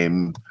their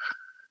name.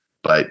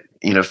 But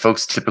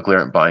folks typically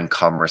aren't buying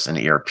commerce and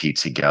ERP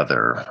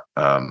together.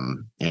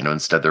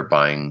 Instead they're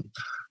buying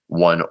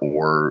one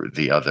or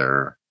the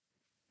other.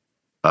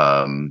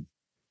 I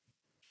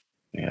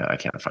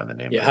can't find the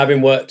name. Yeah,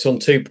 having worked on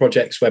two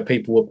projects where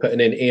people were putting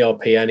in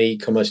ERP and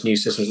e-commerce new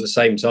systems at the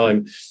same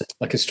time,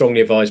 I can strongly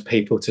advise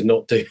people to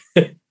not do.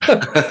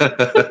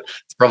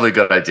 It's probably a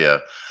good idea.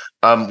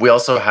 We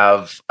also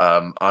have,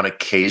 on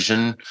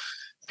occasion,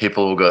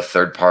 people will go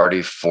third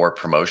party for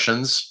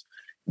promotions.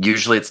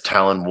 Usually it's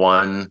Talon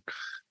One,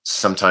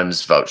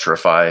 sometimes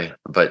Voucherify,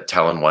 but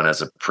Talon One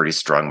has a pretty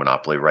strong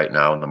monopoly right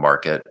now in the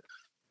market.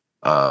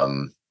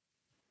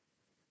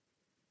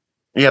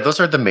 Those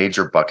are the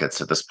major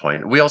buckets at this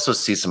point. We also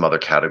see some other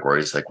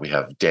categories, like we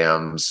have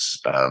DAMs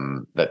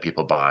that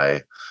people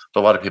buy. A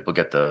lot of people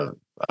get the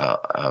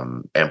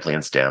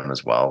Amplience DAM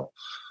as well.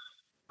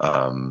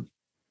 What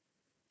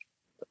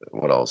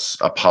else?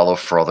 Apollo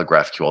for all the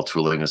GraphQL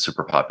tooling is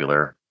super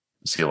popular.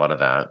 We see a lot of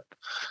that.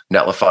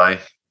 Netlify,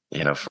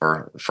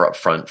 for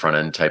front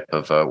end type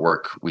of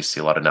work, we see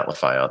a lot of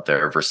Netlify out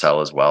there.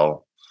 Vercel as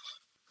well.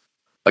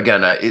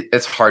 Again,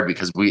 it's hard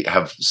because we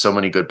have so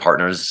many good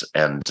partners,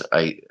 and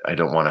I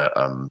don't want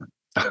to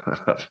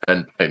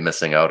offend by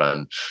missing out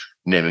on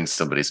naming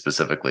somebody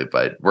specifically,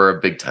 but we're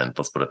a big tent.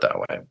 Let's put it that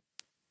way.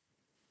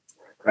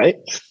 Great.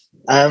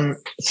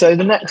 So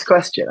the next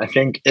question, I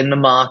think in the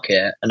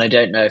market, and I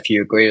don't know if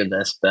you agree with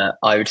this, but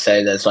I would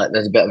say there's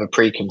a bit of a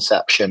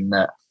preconception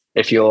that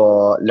if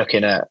you're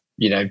looking at,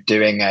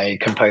 doing a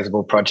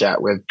composable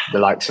project with the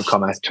likes of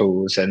Commerce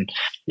Tools and,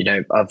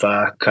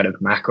 other kind of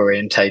Mac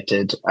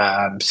orientated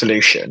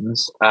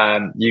solutions,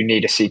 you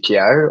need a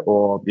CTO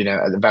or,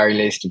 at the very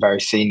least, a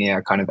very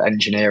senior kind of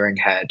engineering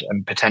head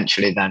and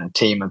potentially then a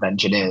team of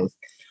engineers,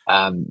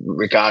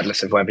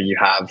 regardless of whether you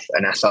have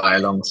an SI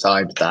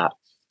alongside that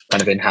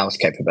kind of in-house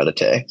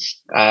capability.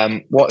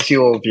 What's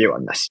your view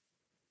on this?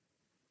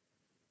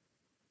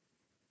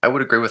 I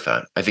would agree with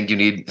that. I think you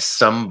need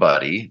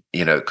somebody,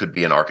 it could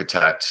be an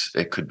architect,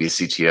 it could be a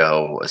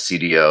CTO, a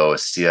CDO, a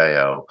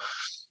CIO,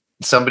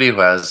 somebody who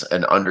has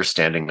an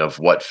understanding of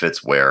what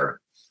fits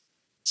where,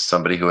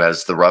 somebody who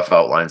has the rough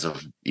outlines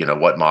of,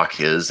 what Mach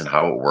is and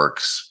how it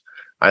works.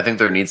 I think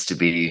there needs to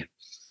be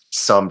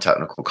some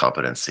technical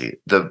competency.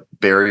 The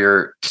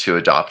barrier to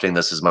adopting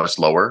this is much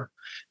lower.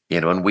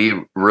 And we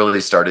really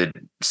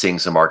started seeing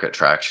some market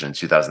traction in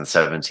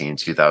 2017,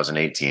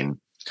 2018.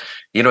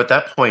 At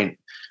that point,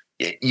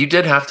 you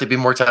did have to be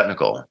more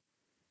technical,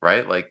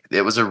 right? Like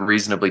it was a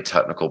reasonably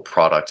technical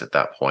product at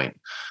that point.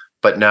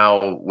 But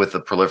now with the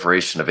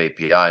proliferation of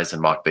APIs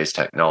and Mach-based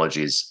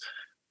technologies,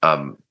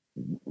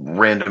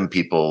 random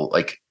people,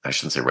 like I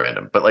shouldn't say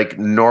random, but like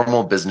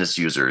normal business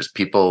users,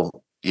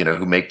 people,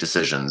 who make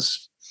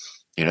decisions,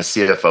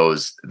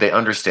 CFOs, they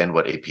understand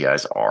what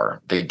APIs are.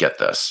 They get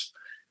this.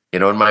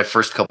 In my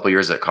first couple of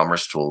years at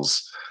Commerce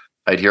Tools,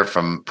 I'd hear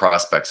from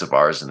prospects of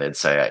ours and they'd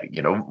say,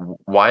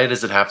 why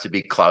does it have to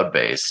be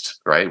cloud-based,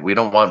 right? We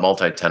don't want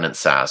multi-tenant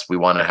SaaS. We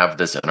want to have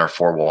this in our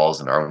four walls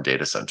in our own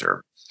data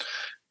center.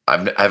 I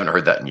haven't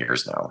heard that in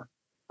years now,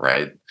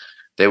 right?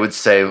 They would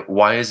say,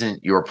 why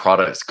isn't your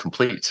product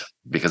complete?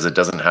 Because it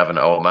doesn't have an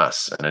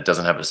OMS and it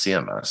doesn't have a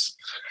CMS.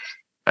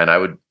 And I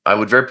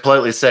would very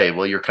politely say,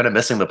 well, you're kind of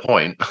missing the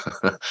point,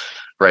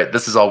 right?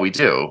 This is all we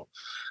do.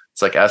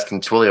 It's like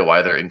asking Twilio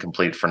why they're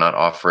incomplete for not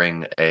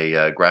offering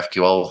a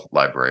GraphQL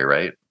library,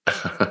 right?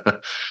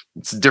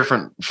 It's a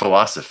different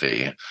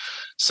philosophy.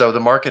 So the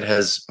market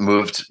has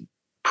moved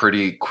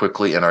pretty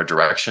quickly in our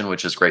direction,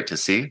 which is great to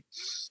see.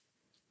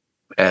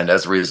 And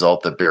as a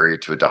result, the barrier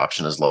to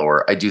adoption is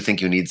lower. I do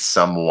think you need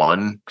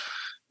someone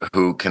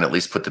who can at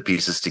least put the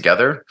pieces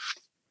together,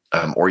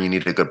 or you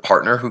need a good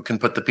partner who can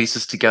put the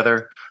pieces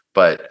together.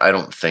 But I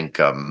don't think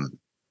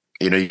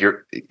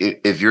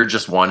if you're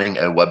just wanting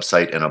a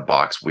website in a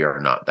box, we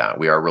are not that.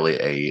 We are really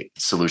a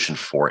solution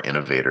for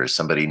innovators.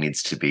 Somebody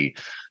needs to be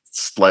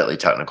slightly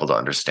technical to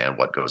understand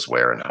what goes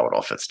where and how it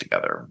all fits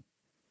together.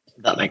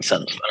 That makes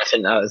sense. I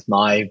think that was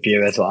my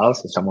view as well.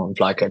 So someone with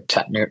like a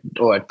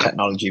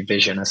technology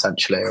vision,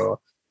 essentially, or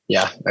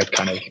that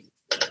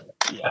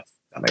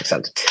makes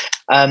sense.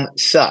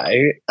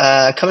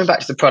 Coming back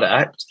to the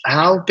product,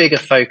 how big a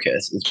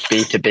focus is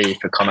B2B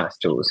for Commerce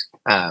Tools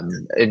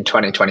in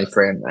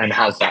 2023, and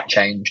has that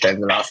changed over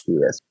the last few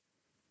years?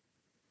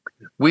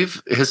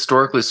 We've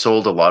historically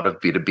sold a lot of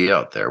B2B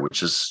out there,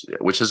 which is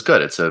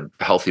good. It's a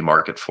healthy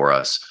market for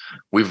us.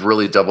 We've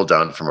really doubled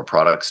down from a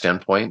product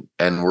standpoint,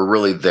 and we're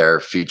really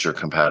there feature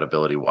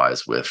compatibility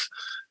wise with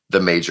the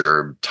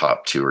major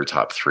top 2 or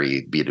top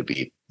 3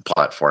 B2B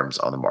platforms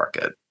on the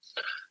market.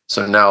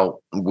 So now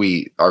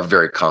we are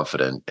very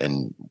confident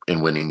in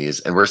winning these,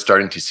 and we're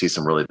starting to see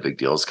some really big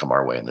deals come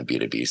our way in the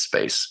B2B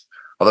space.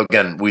 Although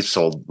again, we've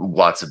sold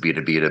lots of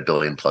B2B to $1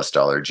 billion+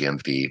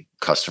 GMV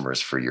customers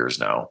for years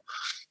now.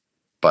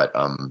 But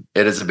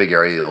it is a big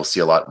area. You'll see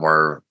a lot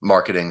more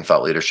marketing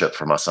thought leadership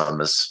from us on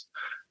this.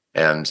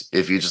 And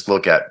if you just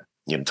look at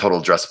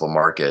total addressable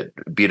market,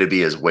 B2B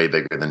is way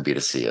bigger than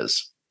B2C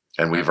is.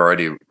 And we've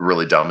already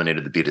really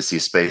dominated the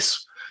B2C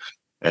space.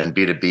 And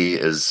B2B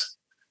is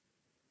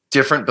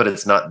different, but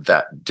it's not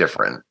that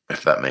different,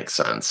 if that makes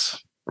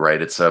sense,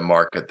 right? It's a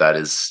market that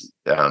is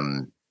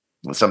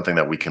something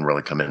that we can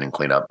really come in and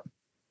clean up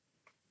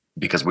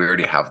because we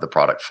already have the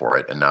product for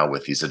it. And now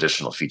with these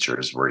additional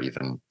features, we're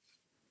even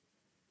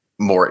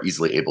more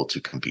easily able to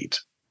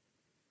compete.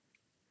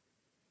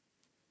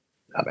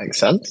 That makes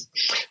sense.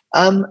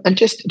 And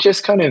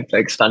just kind of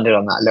expanded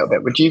on that a little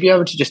bit, would you be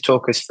able to just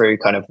talk us through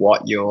kind of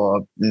what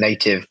your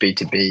native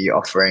B2B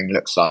offering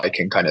looks like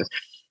and kind of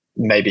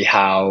maybe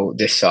how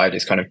this side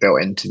is kind of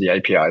built into the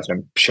APIs? And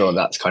I'm sure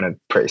that's kind of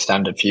pretty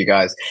standard for you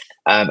guys.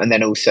 And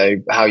then also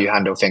how you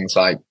handle things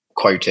like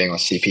quoting or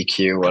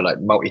CPQ or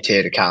like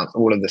multi-tiered accounts,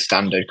 all of the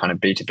standard kind of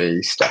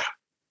B2B stuff.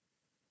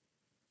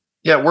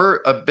 Yeah,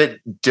 we're a bit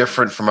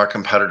different from our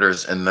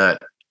competitors in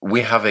that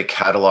we have a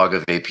catalog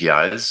of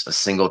APIs, a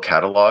single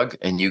catalog,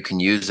 and you can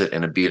use it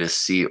in a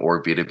B2C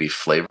or B2B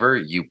flavor,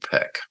 you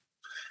pick.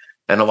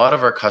 And a lot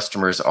of our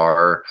customers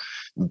are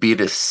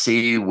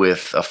B2C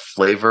with a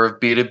flavor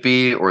of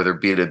B2B, or they're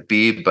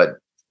B2B but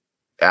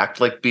act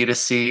like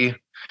B2C.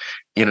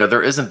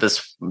 There isn't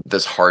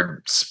this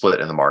hard split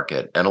in the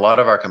market. And a lot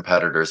of our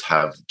competitors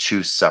have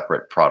 2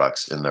 separate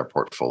products in their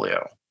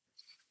portfolio.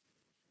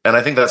 And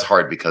I think that's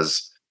hard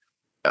because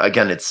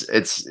again,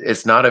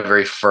 it's not a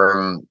very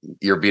firm,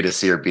 you're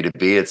B2C or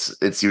B2B.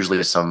 It's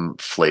usually some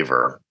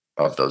flavor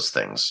of those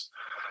things.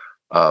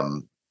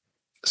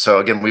 So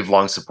again, we've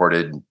long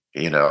supported,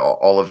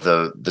 all of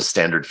the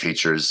standard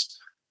features.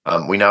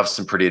 We now have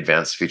some pretty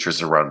advanced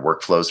features around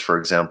workflows, for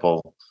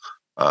example,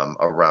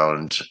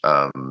 around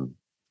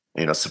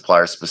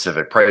supplier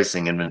specific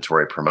pricing,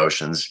 inventory,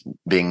 promotions,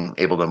 being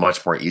able to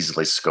much more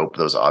easily scope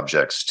those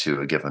objects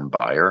to a given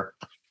buyer.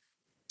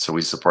 So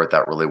we support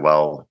that really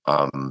well.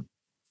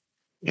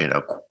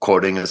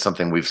 Quoting is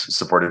something we've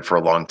supported for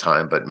a long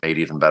time, but made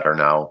even better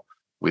now.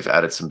 We've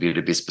added some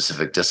B2B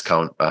specific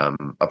discount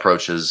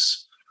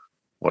approaches.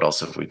 What else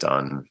have we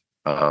done?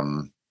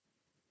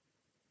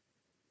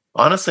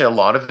 Honestly, a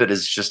lot of it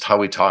is just how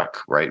we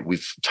talk, right?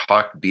 We've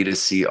talked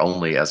B2C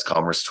only as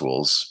commerce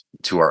tools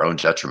to our own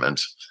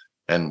detriment.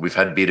 And we've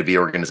had B2B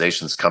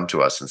organizations come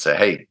to us and say,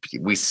 hey,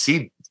 we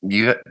see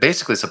you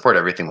basically support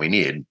everything we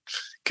need.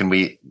 Can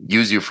we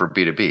use you for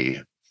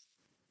B2B?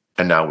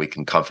 And now we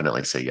can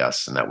confidently say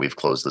yes, and that we've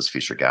closed those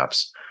feature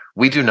gaps.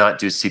 We do not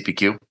do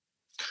CPQ.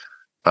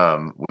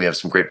 We have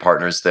some great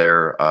partners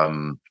there.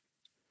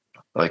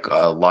 Like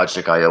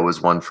Logic.io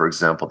is one, for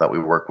example, that we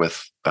work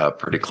with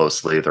pretty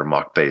closely. They're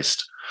mock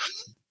based.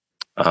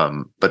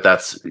 But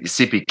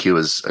CPQ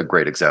is a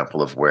great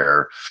example of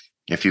where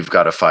if you've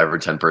got a 5 or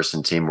 10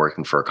 person team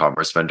working for a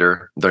commerce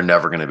vendor, they're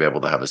never going to be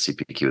able to have a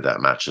CPQ that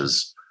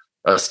matches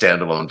a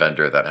standalone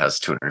vendor that has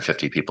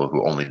 250 people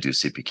who only do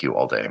CPQ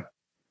all day.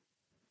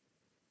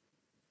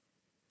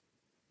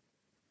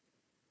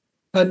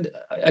 And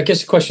I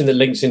guess a question that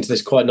links into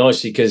this quite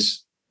nicely,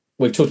 because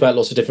we've talked about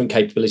lots of different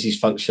capabilities,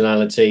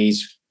 functionalities,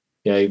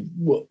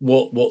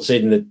 what's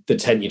in the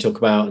tent you talk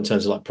about in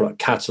terms of like product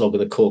catalog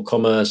and the core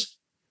commerce,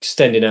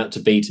 extending out to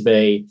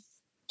B2B.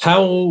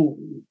 How,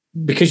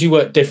 because you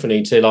work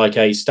differently to like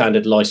a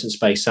standard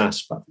license-based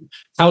SaaS platform,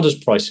 how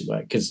does pricing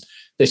work? Because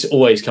this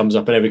always comes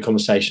up in every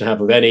conversation I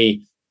have with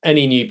any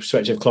new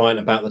prospective client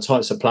about the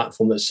types of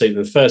platform that suit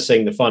them. The first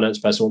thing the finance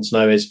person wants to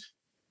know is,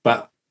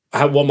 but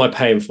what am I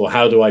paying for?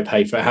 How do I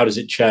pay for it? How does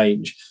it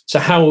change? So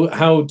how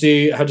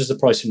does the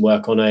pricing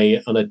work on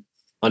a?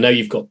 I know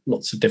you've got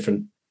lots of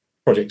different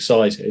project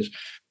sizes.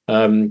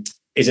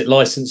 Is it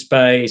license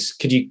based?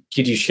 Could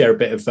you share a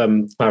bit of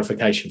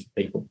clarification for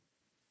people?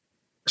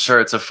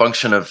 Sure. It's a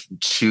function of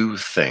two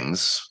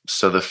things.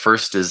 So the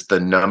first is the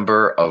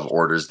number of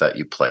orders that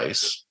you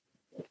place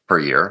per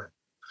year,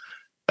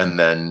 and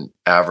then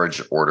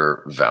average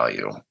order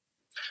value.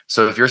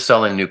 So if you're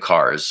selling new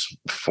cars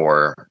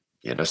for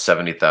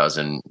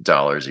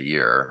 $70,000 a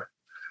year,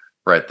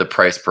 right, the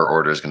price per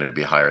order is going to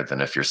be higher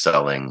than if you're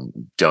selling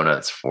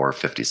donuts for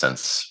 50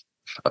 cents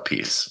a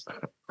piece,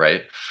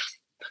 right?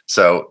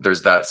 So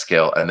there's that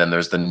scale, and then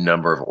there's the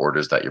number of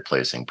orders that you're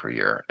placing per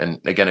year. And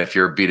again, if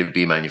you're a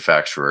B2B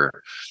manufacturer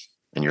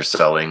and you're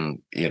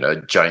selling, a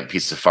giant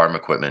piece of farm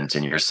equipment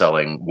and you're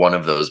selling one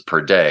of those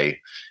per day,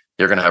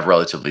 you're going to have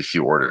relatively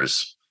few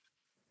orders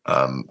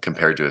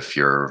compared to if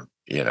you're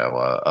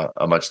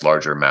a much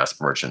larger mass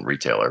merchant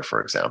retailer,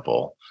 for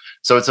example.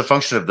 So it's a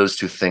function of those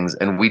two things.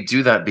 And we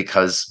do that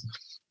because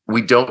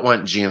we don't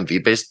want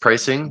GMV-based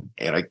pricing.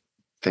 And I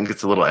think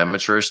it's a little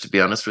amateurish, to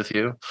be honest with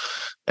you.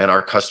 And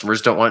our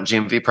customers don't want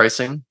GMV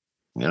pricing.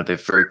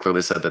 They've very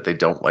clearly said that they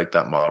don't like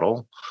that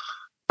model.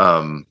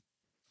 And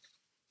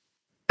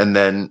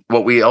then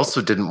what we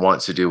also didn't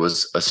want to do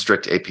was a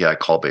strict API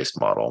call-based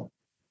model.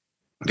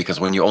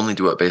 Because when you only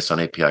do it based on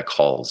API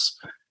calls,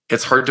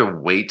 it's hard to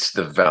weight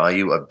the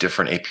value of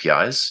different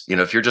APIs.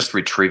 If you're just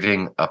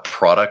retrieving a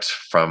product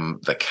from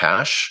the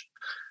cache,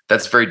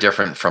 that's very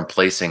different from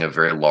placing a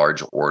very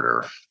large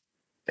order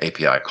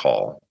API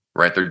call,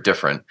 right? They're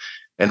different.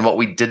 And what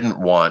we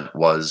didn't want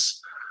was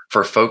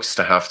for folks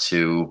to have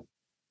to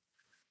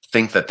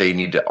think that they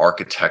need to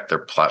architect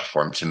their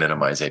platform to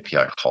minimize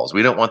API calls.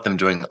 We don't want them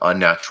doing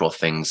unnatural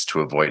things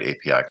to avoid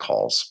API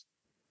calls.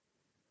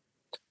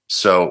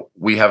 So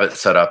we have it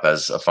set up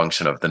as a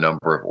function of the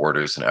number of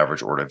orders and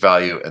average order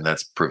value, and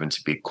that's proven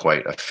to be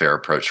quite a fair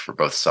approach for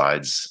both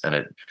sides, and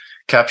it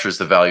captures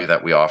the value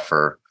that we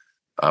offer.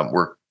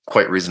 We're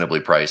quite reasonably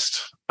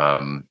priced.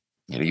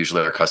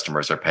 Usually our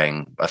customers are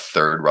paying a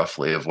third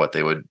roughly of what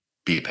they would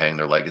be paying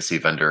their legacy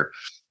vendor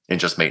in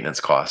just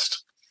maintenance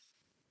cost.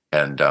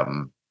 And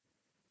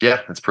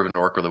it's proven to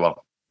work really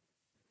well.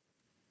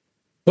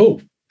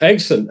 Cool.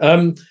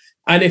 Excellent.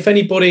 And if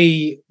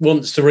anybody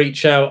wants to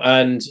reach out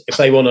and if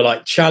they want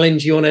to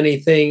challenge you on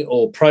anything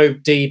or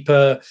probe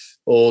deeper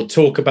or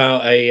talk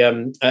about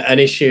an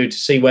issue to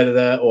see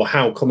whether or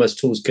how Commerce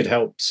Tools could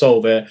help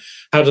solve it,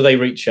 how do they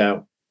reach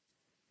out?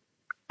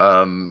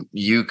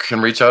 You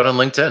can reach out on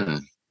LinkedIn.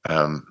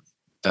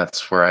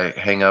 That's where I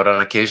hang out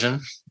on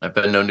occasion. I've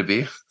been known to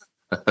be.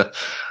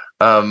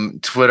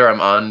 Twitter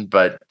I'm on,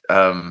 but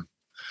I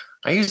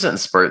use it in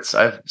spurts.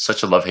 I have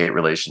such a love-hate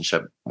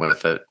relationship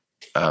with it.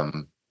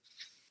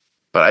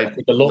 But I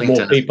think a lot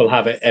more people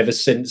have it ever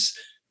since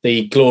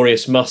the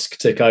glorious Musk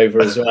took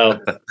over as well.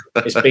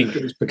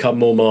 It's become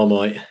more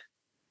Marmite.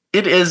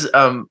 It is.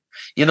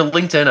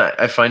 LinkedIn,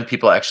 I find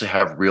people actually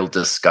have real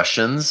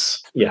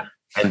discussions. Yeah.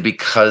 And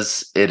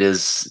because it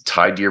is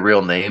tied to your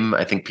real name,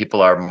 I think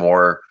people are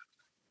more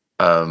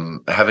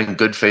having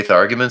good faith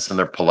arguments, and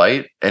they're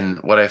polite. And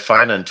what I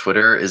find on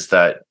Twitter is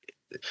that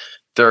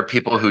there are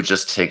people who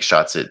just take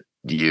shots at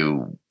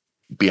you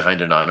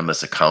behind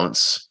anonymous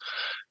accounts,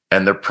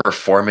 and they're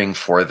performing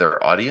for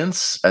their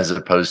audience as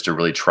opposed to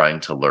really trying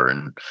to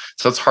learn.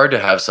 So it's hard to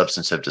have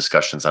substantive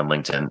discussions on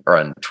LinkedIn or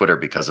on Twitter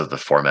because of the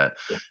format.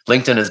 Yeah.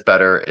 LinkedIn is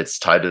better. It's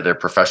tied to their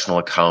professional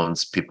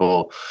accounts.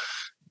 People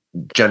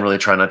generally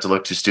try not to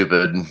look too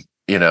stupid.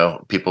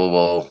 People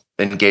will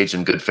engage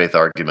in good faith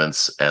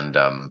arguments, and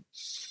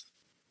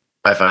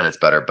I find it's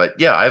better. But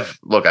yeah, I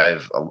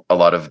have a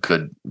lot of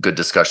good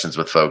discussions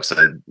with folks.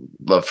 I'd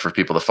love for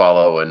people to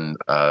follow and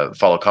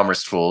follow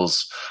Commerce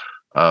Tools,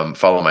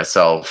 follow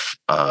myself,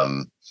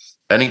 and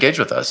engage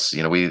with us.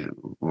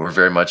 We're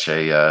very much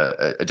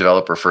a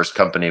developer first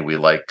company. We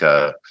like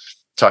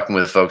talking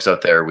with folks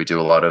out there. We do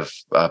a lot of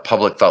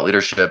public thought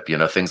leadership,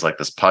 things like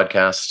this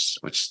podcast,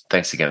 which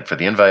thanks again for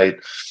the invite.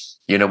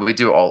 We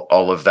do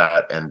all of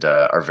that, and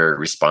are very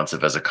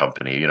responsive as a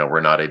company.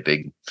 We're not a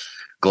big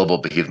global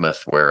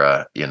behemoth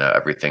where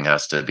everything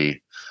has to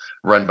be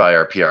run by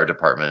our PR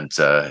department.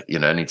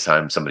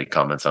 Anytime somebody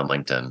comments on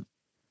LinkedIn,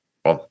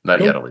 well,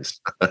 not yet at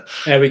least.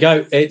 There we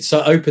go. It's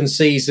an open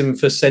season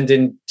for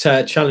sending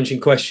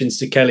challenging questions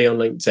to Kelly on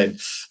LinkedIn.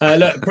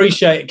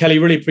 Kelly,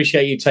 really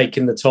appreciate you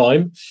taking the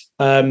time.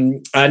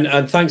 And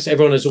thanks to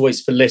everyone as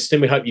always for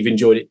listening. We hope you've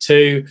enjoyed it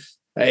too.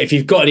 If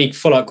you've got any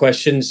follow-up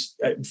questions,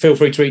 feel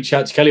free to reach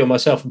out to Kelly or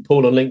myself and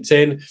Paul on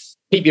LinkedIn.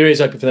 Keep your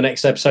ears open for the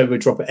next episode. We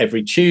drop it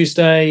every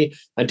Tuesday.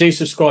 And do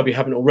subscribe if you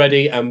haven't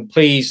already. And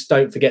please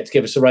don't forget to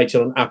give us a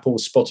rating on Apple,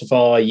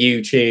 Spotify,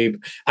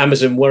 YouTube,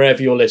 Amazon,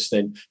 wherever you're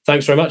listening.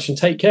 Thanks very much and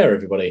take care,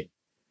 everybody.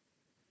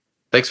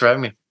 Thanks for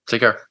having me. Take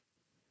care.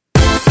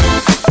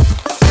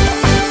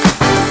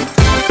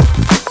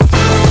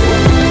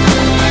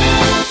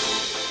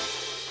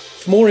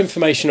 For more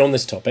information on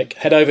this topic,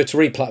 head over to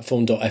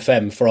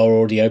replatform.fm for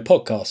our audio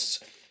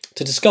podcasts.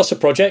 To discuss a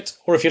project,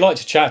 or if you'd like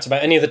to chat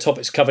about any of the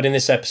topics covered in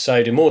this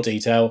episode in more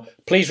detail,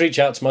 please reach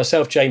out to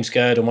myself, James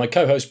Gurd, or my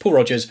co-host Paul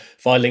Rogers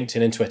via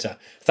LinkedIn and Twitter.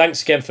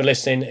 Thanks again for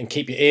listening, and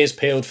keep your ears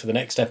peeled for the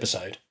next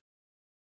episode.